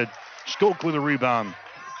 No good. Skoke with a rebound.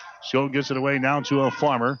 Skoke gets it away now to a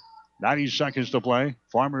Farmer. 90 seconds to play.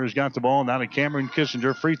 Farmer has got the ball. Now to Cameron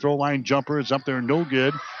Kissinger. Free throw line jumper. It's up there. No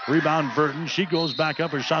good. Rebound Burton. She goes back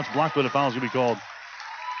up. Her shot's blocked, but a foul's going to be called.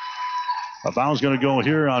 A foul's going to go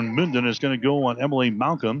here on Minden. It's going to go on Emily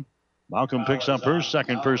Malcolm. Malcolm picks up her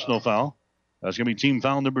second personal foul. That's going to be team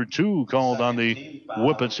foul number 2 called on the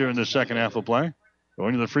Whippets here in the second half of play.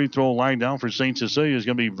 Going to the free throw line down for St. Cecilia is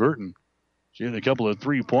going to be Burton. She had a couple of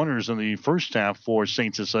three-pointers in the first half for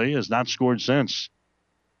St. Cecilia. Has not scored since.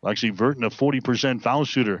 Lexi Burton, a 40% foul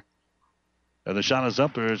shooter. And the shot is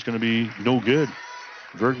up there. It's going to be no good.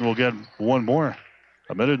 Burton will get one more.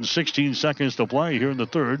 1 minute and 16 seconds to play here in the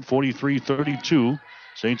third. 43-32.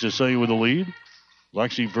 St. Cecilia with the lead.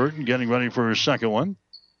 Lexi Burton getting ready for her second one.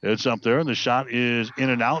 It's up there, and the shot is in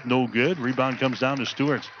and out. No good. Rebound comes down to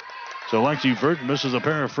Stewart. So Lexi Burton misses a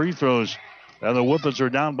pair of free throws. And the Whippets are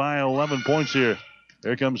down by 11 points here.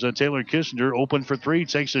 Here comes Taylor Kissinger. Open for three.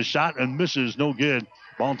 Takes a shot and misses. No good.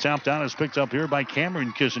 Ball tapped out. Is picked up here by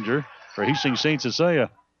Cameron Kissinger for Hastings St. Cecilia.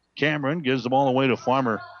 Cameron gives the ball away to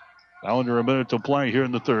Farmer. Now under a minute to play here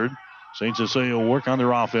in the third. St. Cecilia will work on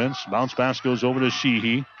their offense. Bounce pass goes over to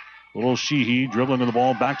Sheehy. Little Sheehy dribbling to the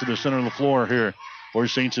ball back to the center of the floor here for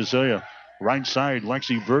St. Cecilia. Right side,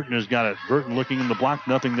 Lexi Burton has got it. Burton looking in the block,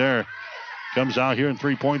 nothing there. Comes out here in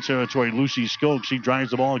three-point territory. Lucy Skoke, she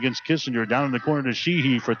drives the ball against Kissinger. Down in the corner to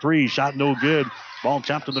Sheehy for three. Shot no good. Ball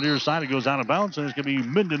tapped to the near side. It goes out of bounds, and it's going to be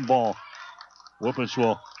Minden ball. Whippets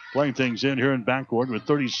will play things in here in backcourt with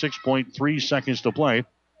 36.3 seconds to play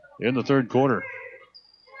in the third quarter.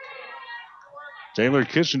 Taylor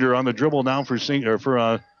Kissinger on the dribble now for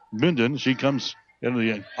Minden. She comes into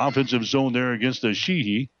the offensive zone there against the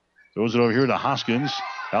Sheehy. Throws it over here to Hoskins.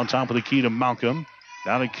 Down top of the key to Malcolm.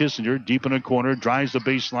 Down to Kissinger, deep in the corner, drives the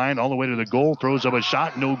baseline all the way to the goal, throws up a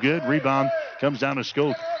shot, no good. Rebound comes down to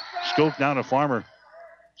Skoke. Skoke down to Farmer.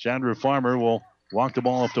 Chandra Farmer will walk the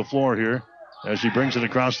ball off the floor here as she brings it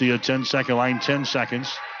across the 10-second line, 10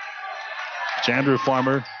 seconds. Chandra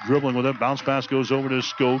Farmer dribbling with it. Bounce pass goes over to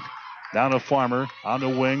Skoke. Down to Farmer on the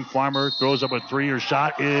wing. Farmer throws up a three. Her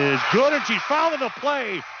shot is good, and she's fouled in the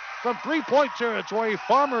play from three-point territory.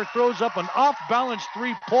 Farmer throws up an off-balance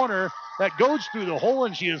three-pointer that goes through the hole,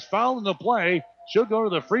 and she is fouled in the play. She'll go to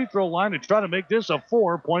the free throw line to try to make this a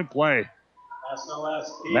 4-point play.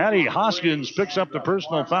 Maddie Hoskins picks up the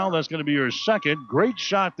personal foul. That's going to be her second. Great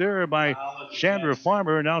shot there by Chandra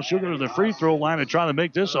Farmer. Now she'll go to the free throw line to try to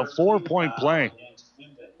make this a 4-point play.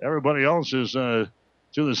 Everybody else is to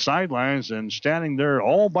the sidelines and standing there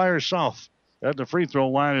all by herself at the free throw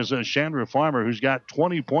line is Chandra Farmer, who's got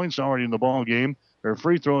 20 points already in the ball game. Her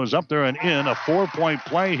free throw is up there and in. A 4-point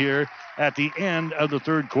play here at the end of the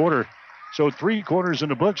third quarter. So 3 quarters in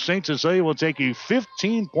the book. St. Cecilia will take a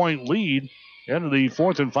 15-point lead into the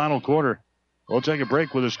 4th and final quarter. We'll take a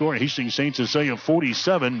break with a score. Hastings St. Cecilia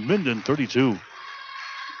 47, Minden 32.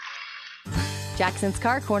 Jackson's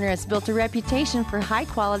Car Corner has built a reputation for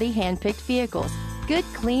high-quality hand-picked vehicles. Good,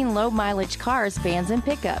 clean, low-mileage cars, vans, and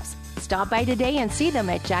pickups. Stop by today and see them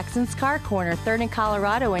at Jackson's Car Corner, 3rd and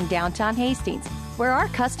Colorado in downtown Hastings, where our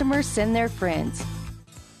customers send their friends.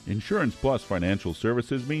 Insurance Plus Financial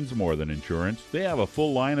Services means more than insurance. They have a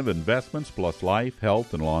full line of investments plus life,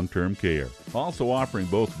 health, and long-term care. Also offering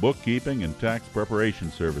both bookkeeping and tax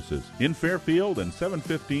preparation services in Fairfield and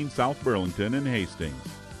 715 South Burlington in Hastings.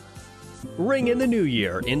 Ring in the new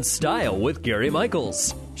year in style with Gary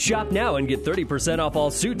Michaels. Shop now and get 30% off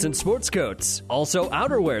all suits and sports coats. Also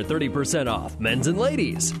outerwear 30% off, men's and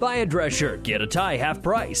ladies. Buy a dress shirt, get a tie half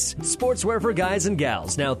price. Sportswear for guys and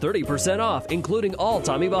gals now 30% off, including all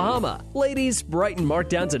Tommy Bahama. Ladies, Brighton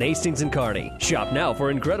markdowns at Hastings and Kearney. Shop now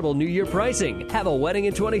for incredible new year pricing. Have a wedding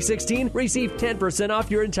in 2016? Receive 10%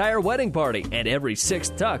 off your entire wedding party. And every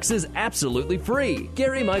 6th tux is absolutely free.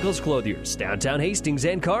 Gary Michaels Clothiers, downtown Hastings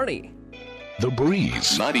and Kearney. The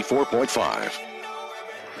Breeze 94.5.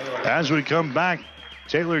 As we come back,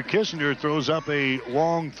 Taylor Kissinger throws up a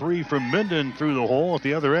long 3 from Minden through the hole. At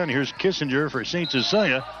the other end, here's Kissinger for St.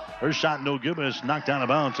 Cecilia. Her shot no good, but it's knocked out of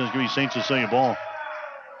bounds. It's going to be St. Cecilia ball.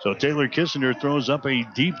 So Taylor Kissinger throws up a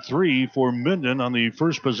deep 3 for Minden on the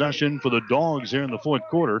first possession for the Dogs here in the 4th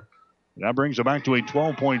quarter. That brings it back to a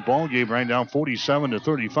 12-point ball game right now,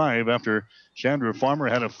 47-35, after Chandra Farmer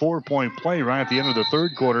had a 4-point play right at the end of the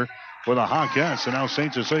 3rd quarter for the Hawkettes. And now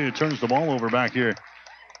St. Cecilia turns the ball over back here.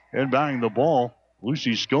 Inbounding the ball,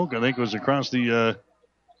 Lucy Skoke, I think, was across the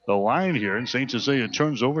line here. And St. Cecilia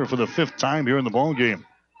turns over for the 5th time here in the ball game.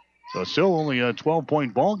 So still only a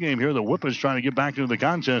 12-point ball game here. The Whippets trying to get back into the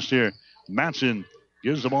contest here. Matson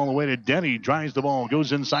gives the ball away to Denny, drives the ball,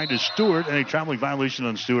 goes inside to Stewart, and a traveling violation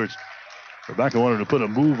on Stewart. Rebecca wanted to put a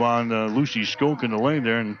move on Lucy Skoke in the lane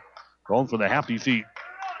there and called for the hefty feet.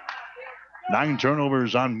 9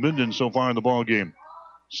 turnovers on Minden so far in the ball game.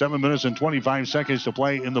 7 minutes and 25 seconds to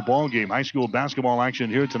play in the ball game. High school basketball action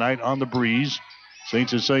here tonight on the Breeze. St.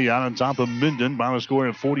 Cecilia out on top of Minden by a score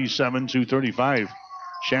of 47-35.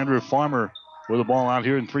 Chandra Farmer with the ball out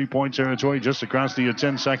here in 3-point territory just across the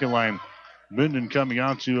 10-second line. Minden coming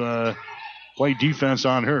out to play defense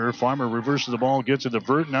on her. Farmer reverses the ball, gets it to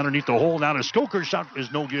Burton underneath the hole. Now to Skoke. Her shot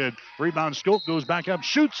is no good. Rebound Skoke goes back up,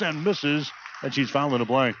 shoots and misses, and she's fouled in the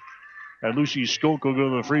play. And Lucy Skoke will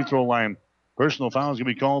go to the free throw line. Personal foul is going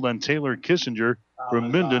to be called on Taylor Kissinger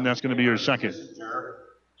from Minden. That's going to be her 2nd.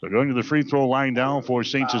 So going to the free throw line now for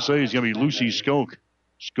St. Cecilia is going to be Lucy Skoke.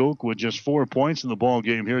 Skoke with just 4 points in the ball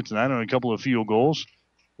game here tonight on a couple of field goals.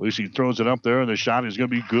 Lucy throws it up there, and the shot is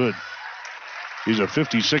going to be good. She's a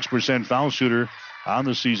 56% foul shooter on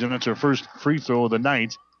the season. That's her first free throw of the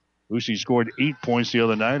night. Lucy scored 8 points the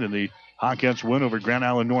other night in the Hawkettes win over Grand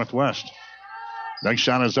Island Northwest. Next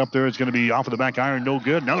shot is up there. It's going to be off of the back iron. No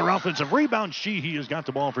good. Another offensive rebound. Sheehy has got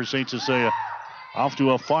the ball for St. Cecilia. Off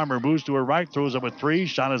to a Farmer. Moves to her right. Throws up a 3.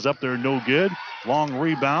 Shot is up there. No good. Long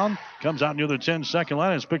rebound. Comes out near the 10-second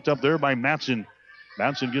line. It's picked up there by Matson.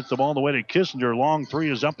 Matson gets the ball the way to Kissinger. Long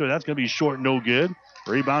 3 is up there. That's going to be short. No good.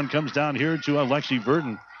 Rebound comes down here to Alexi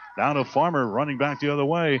Burton. Down to Farmer. Running back the other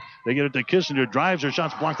way. They get it to Kissinger. Drives. Her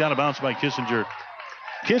shot's blocked out of bounds by Kissinger.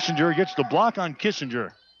 Kissinger gets the block on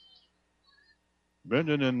Kissinger.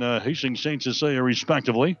 Minden and Hastings St. Cecilia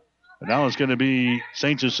respectively. And now it's going to be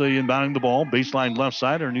St. Cecilia inbounding the ball. Baseline left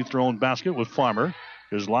side underneath their own basket with Farmer.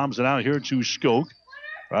 Just lobs it out here to Skoke.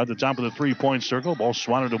 Right at the top of the 3-point circle. Ball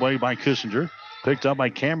swatted away by Kissinger. Picked up by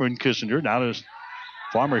Cameron Kissinger. Now to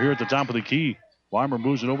Farmer here at the top of the key. Farmer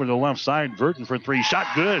moves it over to the left side. Burton for 3. Shot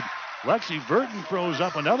good. Lexi Burton throws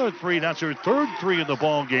up another 3. That's her 3rd 3 of the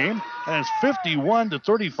ball game. And it's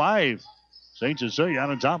 51-35. St. Cecilia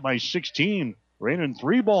out on top by 16. Raining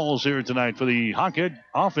 3 balls here tonight for the Hawkhead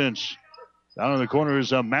offense. Down in the corner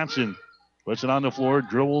is Matson. Puts it on the floor,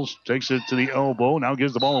 dribbles, takes it to the elbow. Now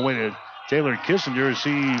gives the ball away to Taylor Kissinger as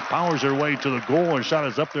she powers her way to the goal. Her shot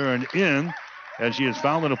is up there and in. And she is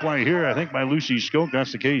fouled in a play here, I think, by Lucy Skoke.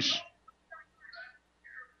 That's the case.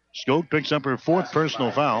 Skoke picks up her 4th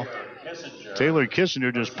personal foul. Taylor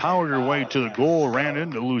Kissinger just powered her way to the goal, ran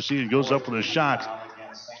into Lucy, and goes up for the shot.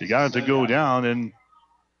 She got it to go down, and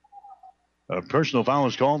a personal foul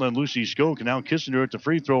is called on Lucy Skoke, and now Kissinger at the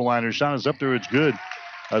free throw line. Her shot is up there. It's good.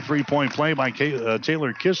 A 3-point play by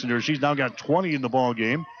Taylor Kissinger. She's now got 20 in the ball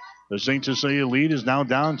game. The St. Cecilia lead is now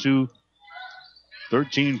down to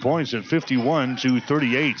 13 points at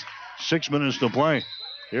 51-38. 6 minutes to play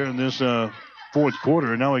here in this fourth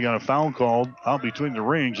quarter. Now we got a foul called out between the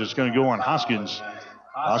rings. It's going to go on Hoskins.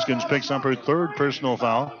 Hoskins picks up her third personal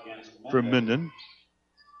foul for Minden.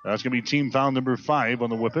 That's going to be team foul number 5 on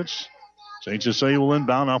the Whippets. St. Cecilia will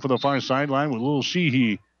inbound off of the far sideline with little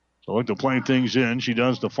Sheehy. So look to play things in. She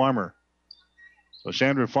does to Farmer. So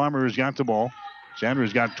Chandra Farmer has got the ball.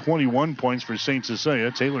 Chandra's got 21 points for St.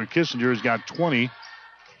 Cecilia. Taylor Kissinger has got 20.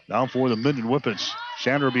 Now for the Minden Whippets.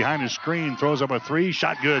 Chandra behind the screen throws up a 3.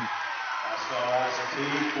 Shot good.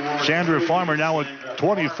 Chandra Farmer now with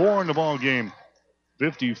 24 in the ball game.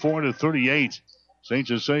 54-38. St.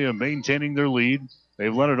 Cecilia maintaining their lead.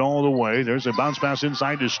 They've led it all the way. There's a bounce pass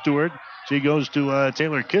inside to Stewart. She goes to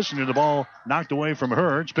Taylor Kissinger. The ball knocked away from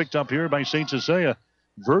her. It's picked up here by St. Cecilia.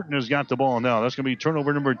 Verton has got the ball now. That's going to be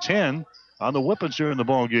turnover number 10 on the Whippets here in the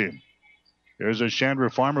ball game. There's a Chandra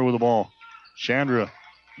Farmer with the ball. Chandra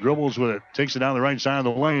dribbles with it. Takes it down the right side of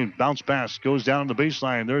the lane. Bounce pass. Goes down on the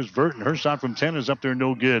baseline. There's Verton. Her shot from 10 is up there.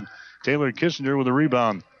 No good. Taylor Kissinger with a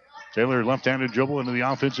rebound. Taylor left-handed dribble into the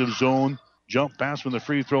offensive zone. Jump pass from the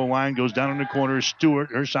free throw line. Goes down in the corner. Stewart.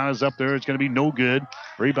 Her shot is up there. It's going to be no good.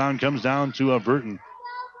 Rebound comes down to Verton.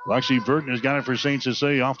 Well, actually, Verton has got it for St.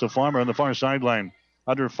 Cecilia off to Farmer on the far sideline.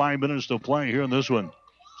 Under 5 minutes to play here in this one.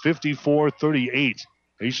 54-38.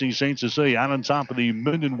 AC St. Cecilia out on top of the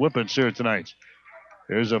Minden Whippets here tonight.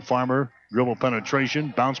 There's a Farmer dribble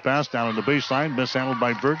penetration. Bounce pass down on the baseline. Mishandled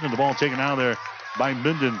by Verton. And the ball taken out of there by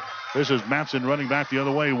Minden. This is Matson running back the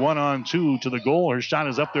other way. 1-on-2 to the goal. Her shot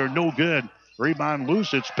is up there. No good. Rebound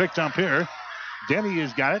loose. It's picked up here. Denny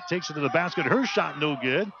has got it. Takes it to the basket. Her shot no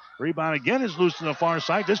good. Rebound again is loose to the far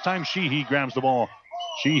side. This time Sheehy grabs the ball.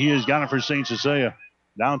 Sheehy has got it for St. Cecilia.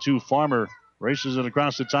 Down to Farmer. Races it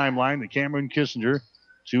across the timeline to Cameron Kissinger.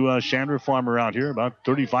 To Chandra Farmer out here. About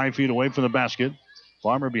 35 feet away from the basket.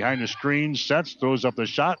 Farmer behind the screen. Sets. Throws up the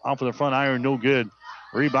shot. Off of the front iron. No good.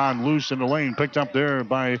 Rebound loose in the lane. Picked up there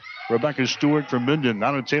by Rebecca Stewart from Minden.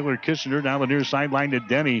 Now to Taylor Kissinger. Down the near sideline to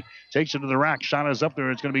Denny. Takes it to the rack. Shot is up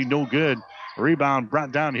there. It's going to be no good. Rebound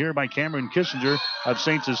brought down here by Cameron Kissinger of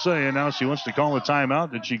St. Cecilia. Now she wants to call a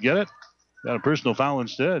timeout. Did she get it? Got a personal foul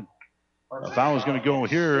instead. A foul is going to go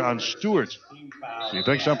here on Stewart. She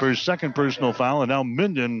picks up her second personal foul, and now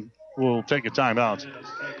Minden will take a timeout.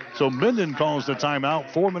 So Minden calls the timeout.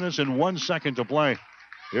 4 minutes and 1 second to play.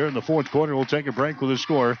 Here in the fourth quarter, we'll take a break with a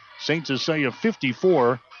score. St. Cecilia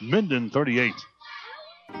 54, Minden 38.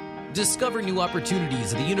 Discover new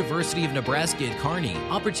opportunities at the University of Nebraska at Kearney.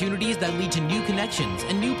 Opportunities that lead to new connections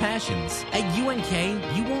and new passions. At UNK,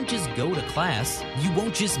 you won't just go to class. You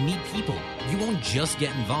won't just meet people. You won't just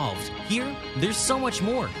get involved. Here, there's so much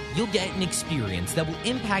more. You'll get an experience that will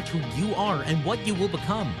impact who you are and what you will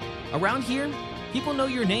become. Around here, people know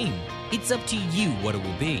your name. It's up to you what it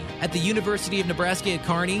will be. At the University of Nebraska at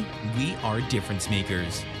Kearney, we are difference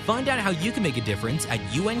makers. Find out how you can make a difference at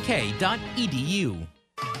unk.edu.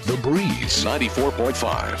 The Breeze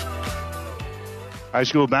 94.5. High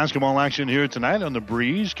school basketball action here tonight on The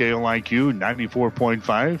Breeze, KLIQ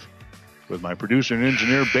 94.5. With my producer and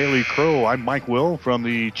engineer, Bailey Crow, I'm Mike Will from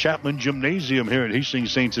the Chapman Gymnasium here at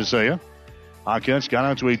Hastings St. Cecilia. Hawkettes got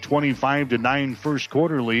out to a 25-9 first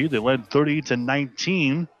quarter lead. They led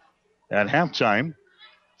 30-19 at halftime.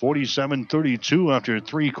 47-32 after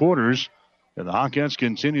 3 quarters. And the Hawkettes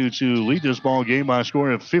continue to lead this ball game by a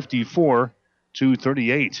score of 54-38.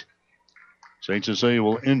 St. Cecilia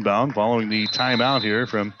will inbound following the timeout here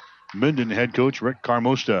from Minden head coach Rick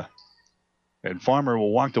Carmosta. And Farmer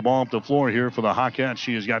will walk the ball up the floor here for the Hawkettes.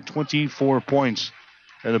 She has got 24 points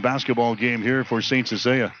in the basketball game here for St.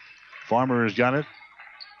 Cecilia. Farmer has got it.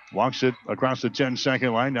 Walks it across the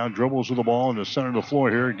 10-second line. Now dribbles with the ball in the center of the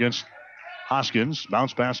floor here against Hoskins.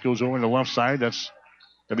 Bounce pass goes over to the left side. That's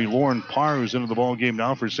going to be Lauren Parr who's into the ball game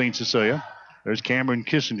now for St. Cecilia. There's Cameron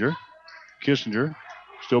Kissinger. Kissinger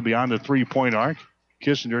still beyond the three-point arc.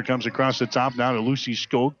 Kissinger comes across the top now to Lucy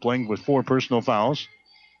Skoke, playing with 4 personal fouls.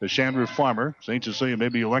 The Chandra Farmer. St. Cecilia may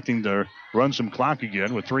be electing to run some clock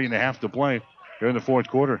again with 3.5 to play here in the fourth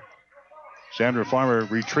quarter. Chandra Farmer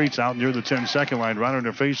retreats out near the 10-second line. Right on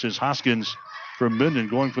her face is Hoskins from Minden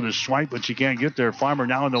going for the swipe, but she can't get there. Farmer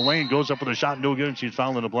now in the lane, goes up with a shot, no good, and she's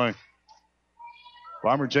fouling the play.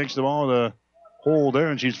 Farmer takes the ball in the hole there,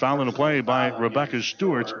 and she's fouling the play by Rebecca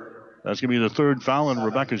Stewart. That's going to be the third foul on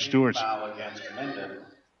Rebecca Stewart.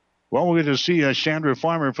 Well, we'll get to see Chandra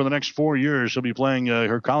Farmer for the next 4 years. She'll be playing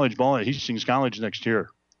her college ball at Hastings College next year.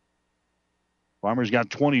 Farmer's got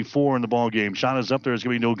 24 in the ball game. Shot is up there. It's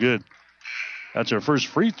going to be no good. That's her first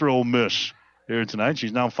free throw miss here tonight.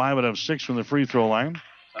 She's now 5 out of 6 from the free throw line.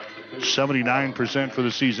 79% for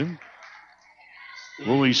the season.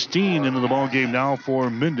 Lily Steen into the ball game now for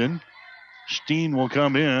Minden. Steen will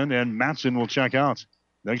come in, and Matson will check out.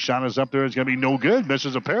 Next shot is up there. It's going to be no good.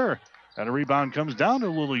 Misses a pair. And a rebound comes down to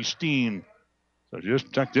Lily Steen. So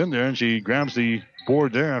just tucked in there, and she grabs the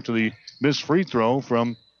board there after the missed free throw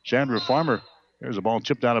from Chandra Farmer. There's a ball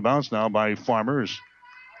tipped out of bounds now by Farmers.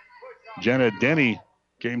 Jenna Denny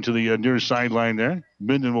came to the near sideline there.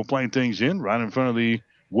 Minden will play things in right in front of the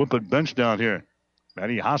Whippet bench down here.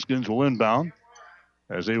 Maddie Hoskins will inbound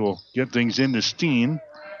as they will get things into Steen.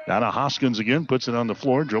 Now to Hoskins again, puts it on the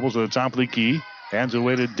floor, dribbles to the top of the key, hands it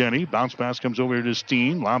away to Denny. Bounce pass comes over here to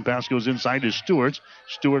Steen. Long pass goes inside to Stewart.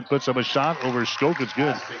 Stewart puts up a shot over Skoke. It's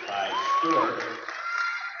good.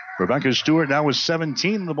 Rebecca Stewart now with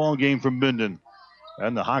 17 in the ball game from Minden.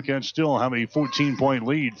 And the Hawkettes still have a 14-point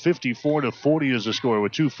lead. 54-40 is the score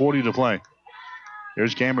with 2:40 to play.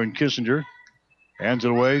 Here's Cameron Kissinger. Hands it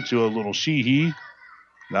away to a little Sheehy.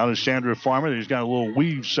 Now to Chandra Farmer. He's got a little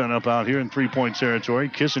weave set up out here in three-point territory.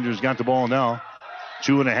 Kissinger's got the ball now.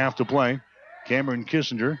 2.5 to play. Cameron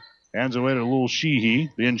Kissinger hands it away to a little Sheehy.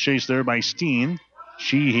 Being chased there by Steen.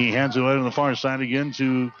 Sheehy hands it away to the far side again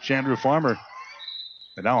to Chandra Farmer.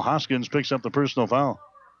 And now Hoskins picks up the personal foul.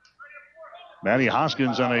 Maddie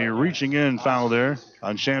Hoskins on a reaching in foul there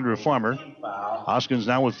on Chandra Farmer. Hoskins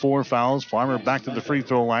now with 4 fouls. Farmer back to the free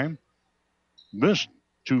throw line. Missed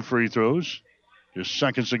 2 free throws just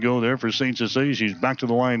seconds ago there for St. Cecilia. She's back to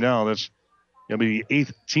the line now. That's going to be the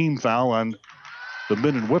 8th team foul on the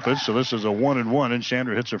Minden Whippets. So this is a 1-and-1, and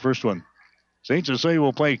Chandra hits her first one. St. Cecilia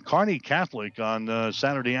will play Kearney Catholic on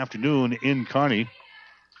Saturday afternoon in Kearney.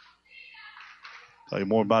 Tell you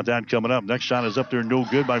more about that coming up. Next shot is up there, no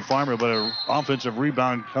good by Farmer, but an offensive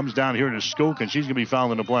rebound comes down here to Skoke, and she's going to be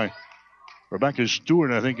fouled into play. Rebecca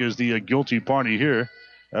Stewart, I think, is the guilty party here.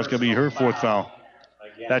 That's going to be her 4th foul.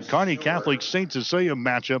 That Kearney Catholic St. Cecilia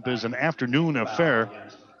matchup is an afternoon affair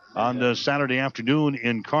on Saturday afternoon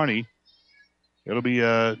in Kearney. It'll be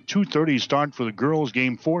a 2:30 start for the girls,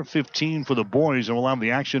 game 4:15 for the boys, and we'll have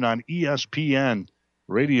the action on ESPN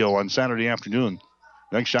radio on Saturday afternoon.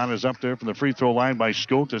 Next shot is up there from the free throw line by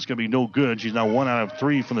Skote. That's going to be no good. She's now 1 out of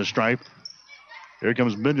 3 from the stripe. Here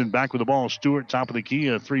comes Minden back with the ball. Stewart, top of the key,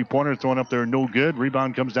 a three-pointer thrown up there, no good.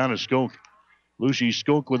 Rebound comes down to Skoke. Lucy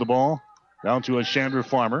Skoke with the ball. Down to a Chandra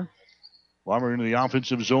Farmer. Farmer into the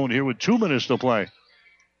offensive zone here with 2 minutes to play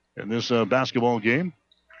in this basketball game.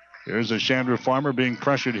 Here's a Chandra Farmer being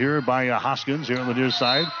pressured here by Hoskins here on the near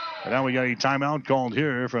side. And now we got a timeout called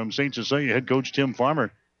here from St. Cecilia head coach Tim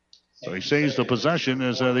Farmer. So he saves the possession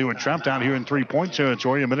as they were trapped out here in three-point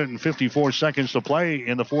territory. 1 minute and 54 seconds to play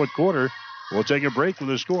in the fourth quarter. We'll take a break with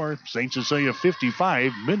the score. St. Cecilia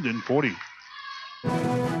 55, Minden 40.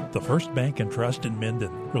 The First Bank and Trust in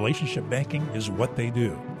Minden. Relationship banking is what they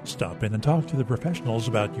do. Stop in and talk to the professionals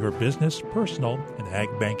about your business, personal, and ag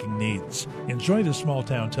banking needs. Enjoy the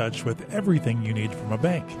small-town touch with everything you need from a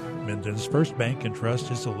bank. Minden's First Bank and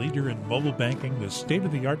Trust is a leader in mobile banking with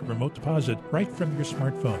state-of-the-art remote deposit right from your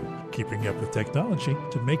smartphone, keeping up with technology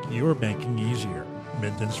to make your banking easier.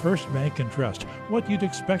 Minden's First Bank and Trust, what you'd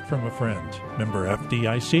expect from a friend. Member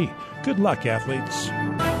FDIC. Good luck, athletes.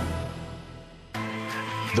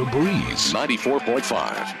 The Breeze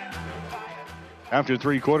 94.5. After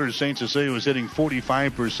 3 quarters, St. Cecilia was hitting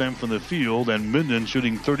 45% from the field, and Minden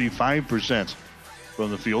shooting 35% from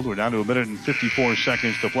the field. We're down to 1 minute and 54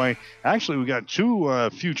 seconds to play. Actually, we got 2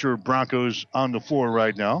 future Broncos on the floor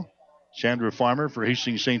right now. Chandra Farmer for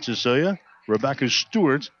Hastings St. Cecilia. Rebecca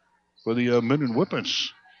Stewart for the Minden Whippets.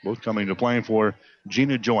 Both coming to play for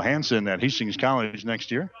Gina Johansson at Hastings College next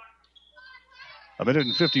year. 1 minute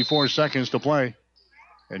and 54 seconds to play.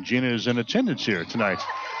 And Gina is in attendance here tonight.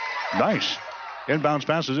 Nice. Inbounds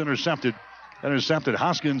pass is intercepted.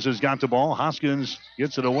 Hoskins has got the ball. Hoskins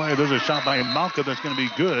gets it away. There's a shot by Malcolm that's going to be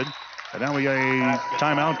good. And now we got a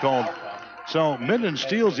timeout called. So Minden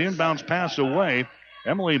steals the inbounds pass away.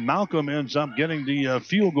 Emily Malcolm ends up getting the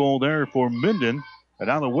field goal there for Minden. And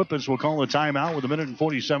now the Whippets will call a timeout with 1 minute and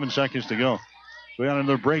 47 seconds to go. So we got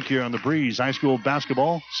another break here on the Breeze. High school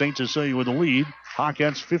basketball. St. Cecilia with the lead.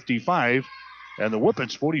 Hawkettes 55. And the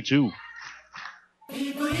Whippets 42.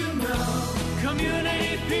 People you know,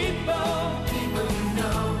 community people. People you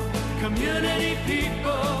know, community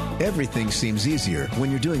people. Everything seems easier when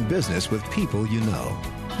you're doing business with people you know,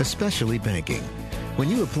 especially banking. When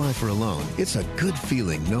you apply for a loan, it's a good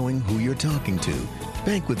feeling knowing who you're talking to.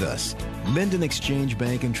 Bank with us. Minden Exchange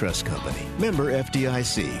Bank and Trust Company. Member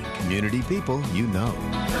FDIC. Community people you know.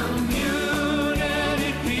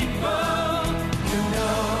 Community people you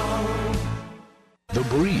know. The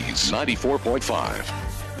Breeze 94.5.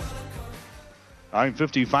 I'm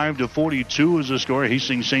 55-42 is the score.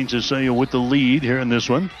 Hastings St. Cecilia with the lead here in this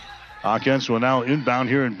one. Hawkins will now inbound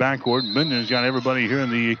here in backcourt. Minden's got everybody here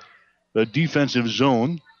in the defensive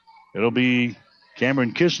zone. It'll be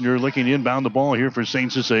Cameron Kissinger looking to inbound the ball here for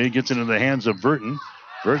St. Cecilia. Gets into the hands of Burton.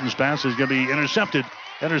 Burton's pass is going to be intercepted.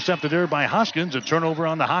 Intercepted there by Hoskins. A turnover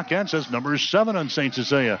on the Hawkins. That's number 7 on St.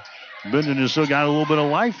 Cecilia. Minden has still got a little bit of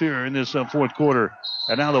life here in this fourth quarter.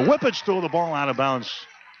 And now the Whippets throw the ball out of bounds.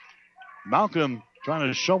 Malcolm trying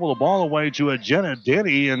to shovel the ball away to Jenna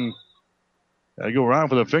Denny. And they go around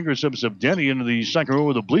for the fingertips of Denny into the second row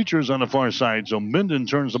of the bleachers on the far side. So Minden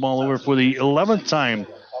turns the ball over for the 11th time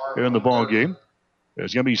here in the ball game.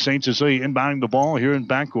 There's going to be St. Cecilia inbounding the ball here in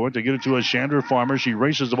backcourt. They get it to a Chandra Farmer. She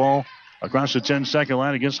races the ball across the 10-second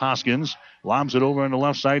line against Hoskins. Lobs it over on the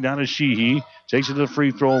left side down to Sheehy. Takes it to the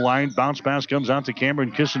free throw line. Bounce pass comes out to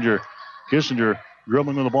Cameron Kissinger. Kissinger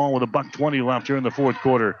dribbling with the ball with $1:20 left here in the fourth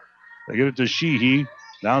quarter. They get it to Sheehy.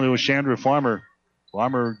 Now to a Chandra Farmer.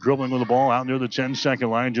 Farmer dribbling with the ball out near the 10-second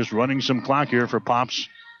line. Just running some clock here for Pops.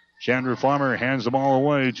 Chandra Farmer hands the ball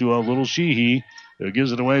away to a little Sheehy. It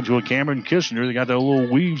gives it away to a Cameron Kissinger. They got that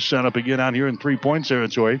little weave set up again out here in three-point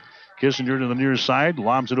territory. Kissinger to the near side.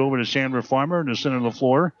 Lobs it over to Chandra Farmer in the center of the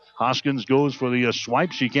floor. Hoskins goes for the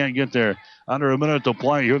swipe. She can't get there. Under a minute to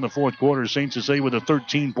play here in the fourth quarter. St. Cecilia with a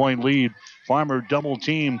 13-point lead. Farmer double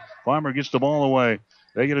team. Farmer gets the ball away.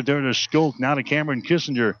 They get it there to Skoke. Now to Cameron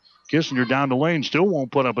Kissinger. Kissinger down the lane. Still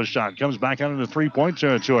won't put up a shot. Comes back out into three-point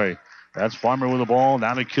territory. That's Farmer with the ball.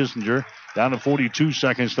 Now to Kissinger. Down to 42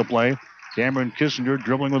 seconds to play. Cameron Kissinger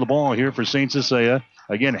dribbling with the ball here for St. Cecilia.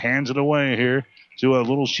 Again, hands it away here to a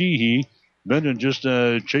little Sheehy. Minden just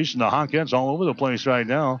chasing the Hawkettes all over the place right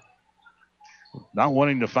now. Not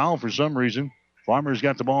wanting to foul for some reason. Farmer's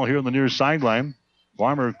got the ball here on the near sideline.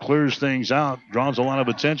 Farmer clears things out, draws a lot of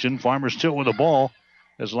attention. Farmer still with the ball.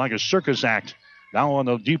 It's like a circus act. Now on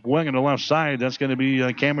the deep wing on the left side, that's going to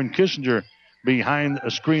be Cameron Kissinger behind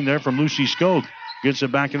a screen there from Lucy Skoke. Gets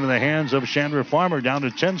it back into the hands of Chandra Farmer. Down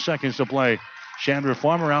to 10 seconds to play. Chandra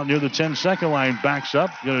Farmer out near the 10-second line. Backs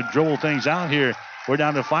up. Going to dribble things out here. We're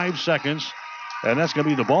down to 5 seconds. And that's going to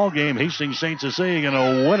be the ball game. Hastings St. Cecilia going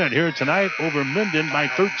to win it here tonight over Minden by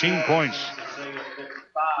 13 points.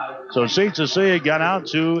 So St. Cecilia got out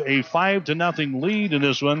to a 5-0 lead in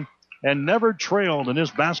this one and never trailed in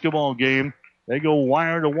this basketball game. They go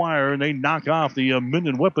wire to wire and they knock off the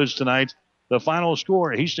Minden Whippets tonight. The final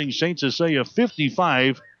score, Hastings St. Cecilia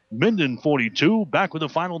 55, Minden 42. Back with the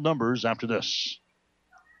final numbers after this.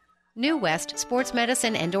 New West Sports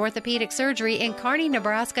Medicine and Orthopedic Surgery in Kearney,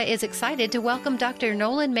 Nebraska is excited to welcome Dr.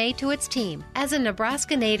 Nolan May to its team. As a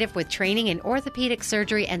Nebraska native with training in orthopedic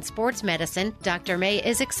surgery and sports medicine, Dr. May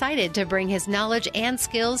is excited to bring his knowledge and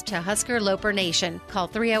skills to Husker Loper Nation. Call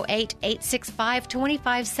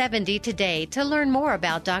 308-865-2570 today to learn more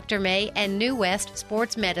about Dr. May and New West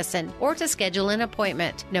Sports Medicine or to schedule an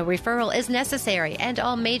appointment. No referral is necessary and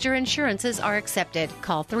all major insurances are accepted.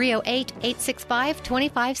 Call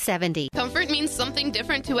 308-865-2570. Comfort means something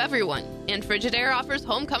different to everyone, and Frigidaire offers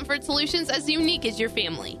home comfort solutions as unique as your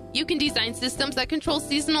family. You can design systems that control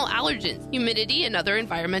seasonal allergens, humidity, and other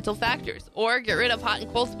environmental factors, or get rid of hot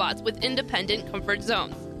and cold spots with independent comfort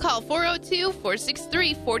zones. Call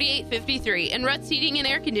 402-463-4853, and Ruts Heating and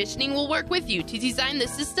Air Conditioning will work with you to design the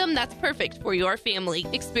system that's perfect for your family.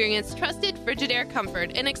 Experience trusted Frigidaire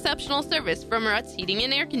comfort and exceptional service from Ruts Heating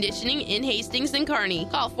and Air Conditioning in Hastings and Kearney.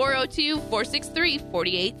 Call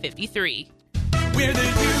 402-463-4853. We're the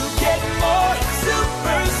You Get More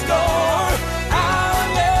Superstore.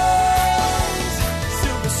 Outlets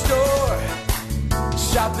Superstore.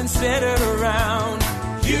 Shopping centered around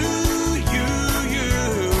you.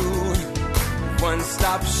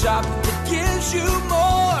 One-stop shop that gives you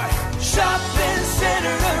more. Shopping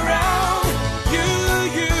centered around you.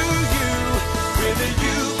 We're the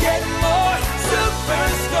You Get More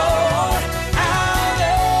Superstore.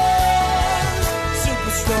 Outlets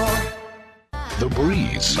Superstore. The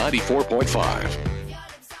Breeze 94.5.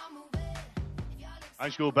 High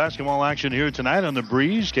school basketball action here tonight on the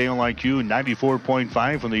Breeze. KLIQ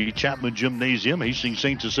 94.5 from the Chapman Gymnasium. Hastings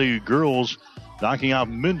St. Cecilia girls knocking out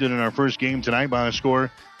Minden in our first game tonight by a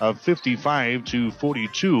score of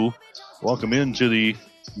 55-42. Welcome into the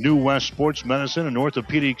New West Sports Medicine and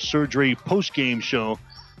Orthopedic Surgery post-game show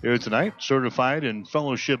here tonight. Certified and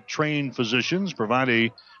fellowship-trained physicians provide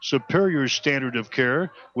a superior standard of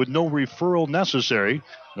care with no referral necessary.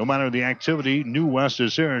 No matter the activity, New West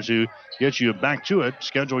is here to get you back to it.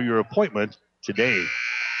 Schedule your appointment today.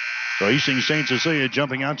 So Hastings St. Cecilia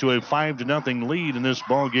jumping out to a 5-0 lead in this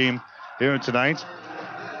ball game here tonight.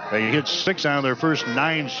 They hit 6 out of their first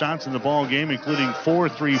 9 shots in the ball game, including 4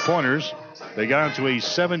 3-pointers. They got into a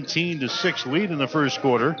 17-6 lead in the first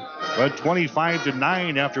quarter, led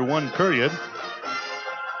 25-9 after one period,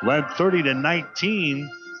 led 30-19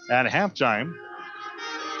 at halftime,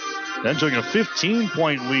 then took a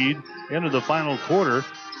 15-point lead into the final quarter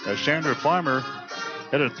as Chandra Farmer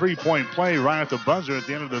hit a 3-point play right at the buzzer at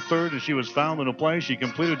the end of the third, and she was fouled in a play. She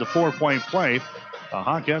completed the 4-point play. The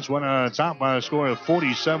Hawkettes went on top by a score of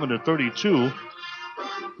 47-32.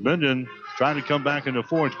 Minden trying to come back in the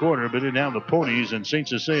fourth quarter, but didn't have the ponies, and St.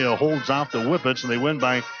 Cecilia holds off the Whippets, and they win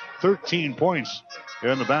by 13 points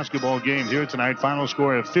in the basketball game here tonight. Final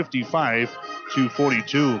score of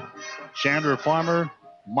 55-42. Chandra Farmer,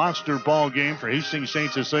 monster ball game for Hastings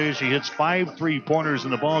St. Cecilia. She hits 5 3-pointers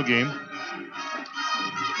in the ball game.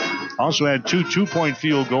 Also had 2 2-point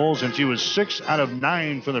field goals, and she was 6 out of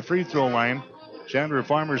 9 from the free throw line. Chandra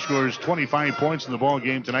Farmer scores 25 points in the ball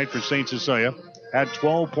game tonight for St. Cecilia. Had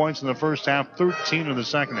 12 points in the first half, 13 in the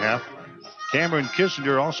second half. Cameron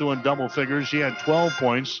Kissinger also in double figures. She had 12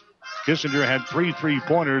 points. Kissinger had 3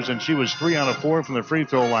 3-pointers, and she was 3 out of 4 from the free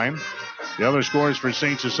throw line. The other scores for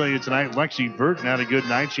St. Cecilia tonight, Lexi Burton had a good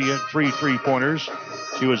night. She hit 3 3-pointers.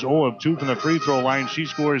 She was 0 of 2 from the free throw line. She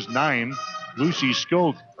scores 9. Lucy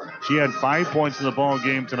Skoke, she had 5 points in the ball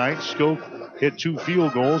game tonight. Skoke hit 2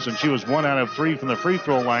 field goals, and she was 1 out of 3 from the free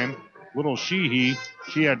throw line. Little Sheehy,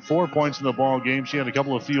 she had 4 points in the ball game. She had a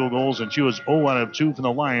couple of field goals, and she was 0 out of 2 from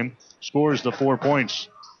the line. Scores the 4 points.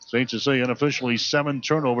 St. Cecilia unofficially 7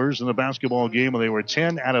 turnovers in the basketball game, and they were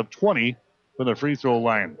 10 out of 20 from the free throw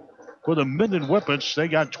line. For the Minden Whippets, they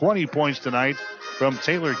got 20 points tonight from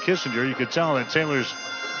Taylor Kissinger. You could tell that Taylor's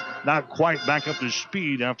not quite back up to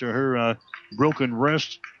speed after her broken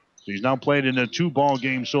wrist. She's now played in 2 ball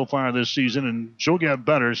games so far this season, and she'll get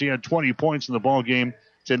better. She had 20 points in the ball game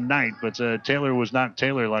tonight, but Taylor was not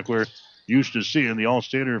Taylor like we're used to seeing, the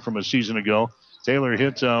All-Stater from a season ago. Taylor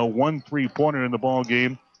hit 1 3-pointer in the ball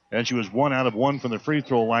game, and she was 1 out of 1 from the free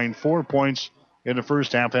throw line. 4 points in the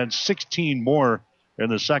first half, had 16 more in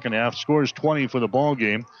the second half. Scores 20 for the ball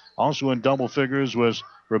game. Also in double figures was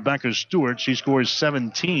Rebecca Stewart. She scores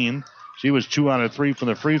 17. She was 2 out of 3 from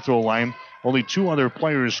the free throw line. Only 2 other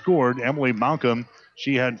players scored. Emily Malcolm,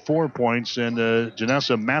 she had 4 points, and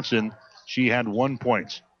Janessa Matson, she had 1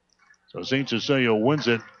 point. So St. Cecilia wins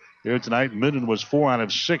it here tonight. Minden was 4 out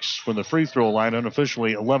of 6 from the free throw line.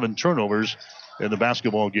 Unofficially 11 turnovers in the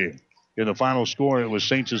basketball game. In the final score, it was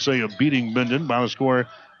St. Cecilia beating Minden by a score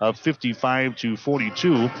of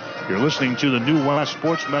 55-42. You're listening to the New West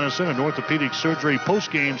Sports Medicine and Orthopedic Surgery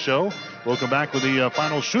postgame show. We'll come back with the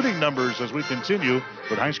final shooting numbers as we continue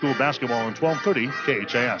with high school basketball on 1230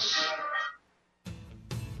 KHAS.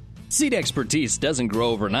 Seed expertise doesn't grow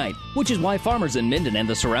overnight, which is why farmers in Minden and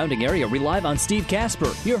the surrounding area rely on Steve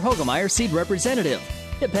Casper, your Hogemeyer seed representative.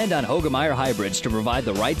 Depend on Hogemeyer hybrids to provide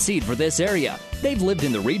the right seed for this area. They've lived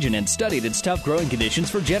in the region and studied its tough growing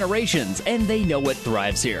conditions for generations, and they know what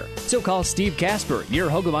thrives here. So call Steve Casper,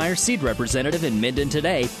 your Hogemeyer seed representative in Minden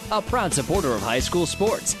today, a proud supporter of high school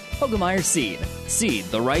sports. Hogemeyer Seed. Seed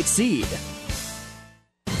the right seed.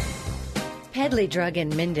 Pedley Drug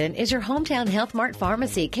in Minden is your hometown Health Mart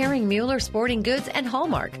pharmacy carrying Mueller sporting goods and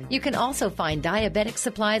Hallmark. You can also find diabetic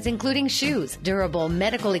supplies including shoes, durable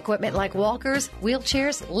medical equipment like walkers,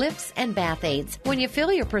 wheelchairs, lifts, and bath aids. When you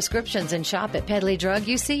fill your prescriptions and shop at Pedley Drug,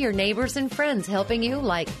 you see your neighbors and friends helping you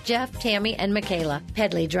like Jeff, Tammy, and Michaela.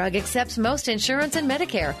 Pedley Drug accepts most insurance and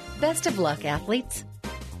Medicare. Best of luck, athletes.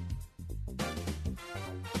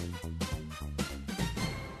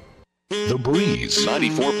 The Breeze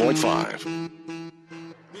 94.5.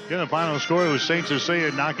 In the final score, it was St.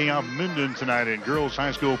 Cecilia knocking out Minden tonight in girls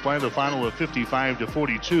high school play. The final of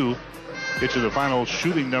 55-42. Get to the final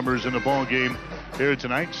shooting numbers in the ball game here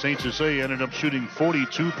tonight. St. Cecilia ended up shooting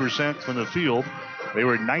 42% from the field. They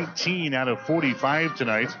were 19 out of 45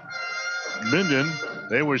 tonight. Minden,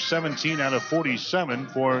 they were 17 out of 47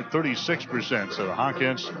 for 36%. So the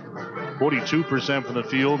Hawkins, 42% from the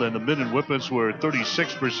field, and the Minden Whippets were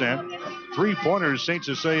 36%. 3-pointers, St.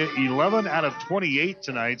 Cecilia, 11 out of 28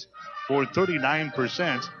 tonight for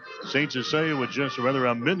 39%. St.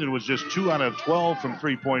 Cecilia Minden was just 2 out of 12 from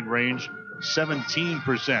 3-point range,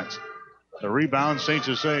 17%. The rebound, St.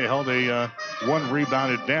 Cecilia held a 1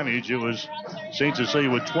 rebound advantage. It was St. Cecilia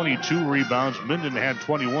with 22 rebounds. Minden had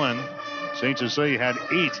 21. St. Cecilia had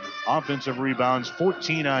 8 offensive rebounds,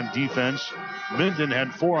 14 on defense. Minden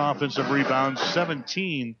had 4 offensive rebounds,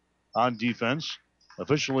 17 on defense.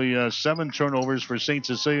 Officially 7 turnovers for St.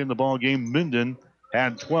 Cecilia in the ball game. Minden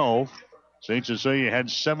had 12. St. Cecilia had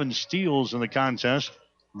 7 steals in the contest.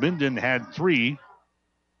 Minden had 3.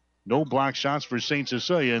 no block shots for St.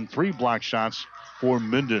 Cecilia, and 3 block shots for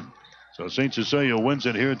Minden. So St. Cecilia wins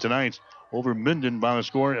it here tonight over Minden by a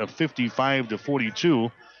score of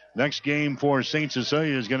 55-42. Next game for St.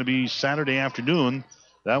 Cecilia is going to be Saturday afternoon.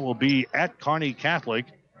 That will be at Kearney Catholic,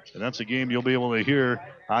 and that's a game you'll be able to hear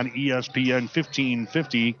on ESPN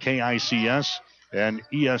 1550 KICS and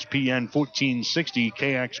ESPN 1460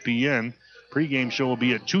 KXPN. Pregame show will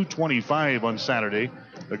be at 2:25 on Saturday.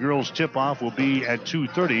 The girls' tip-off will be at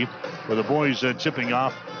 2:30, with the boys tipping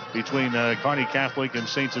off between Kearney Catholic and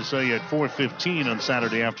St. Cecilia at 4:15 on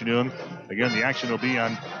Saturday afternoon. Again, the action will be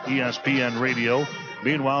on ESPN Radio.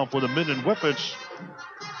 Meanwhile, for the Minden Whippets,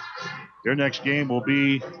 their next game will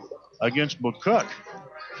be against McCook.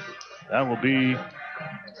 That will be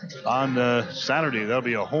on Saturday. That'll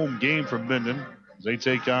be a home game for Minden. They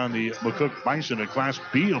take on the McCook Bison, a Class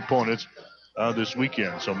B opponent, this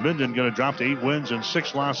weekend. So Minden going to drop to 8 wins and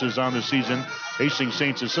 6 losses on the season. Hastings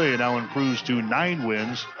St. Cecilia now improves to 9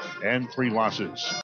 wins and 3 losses.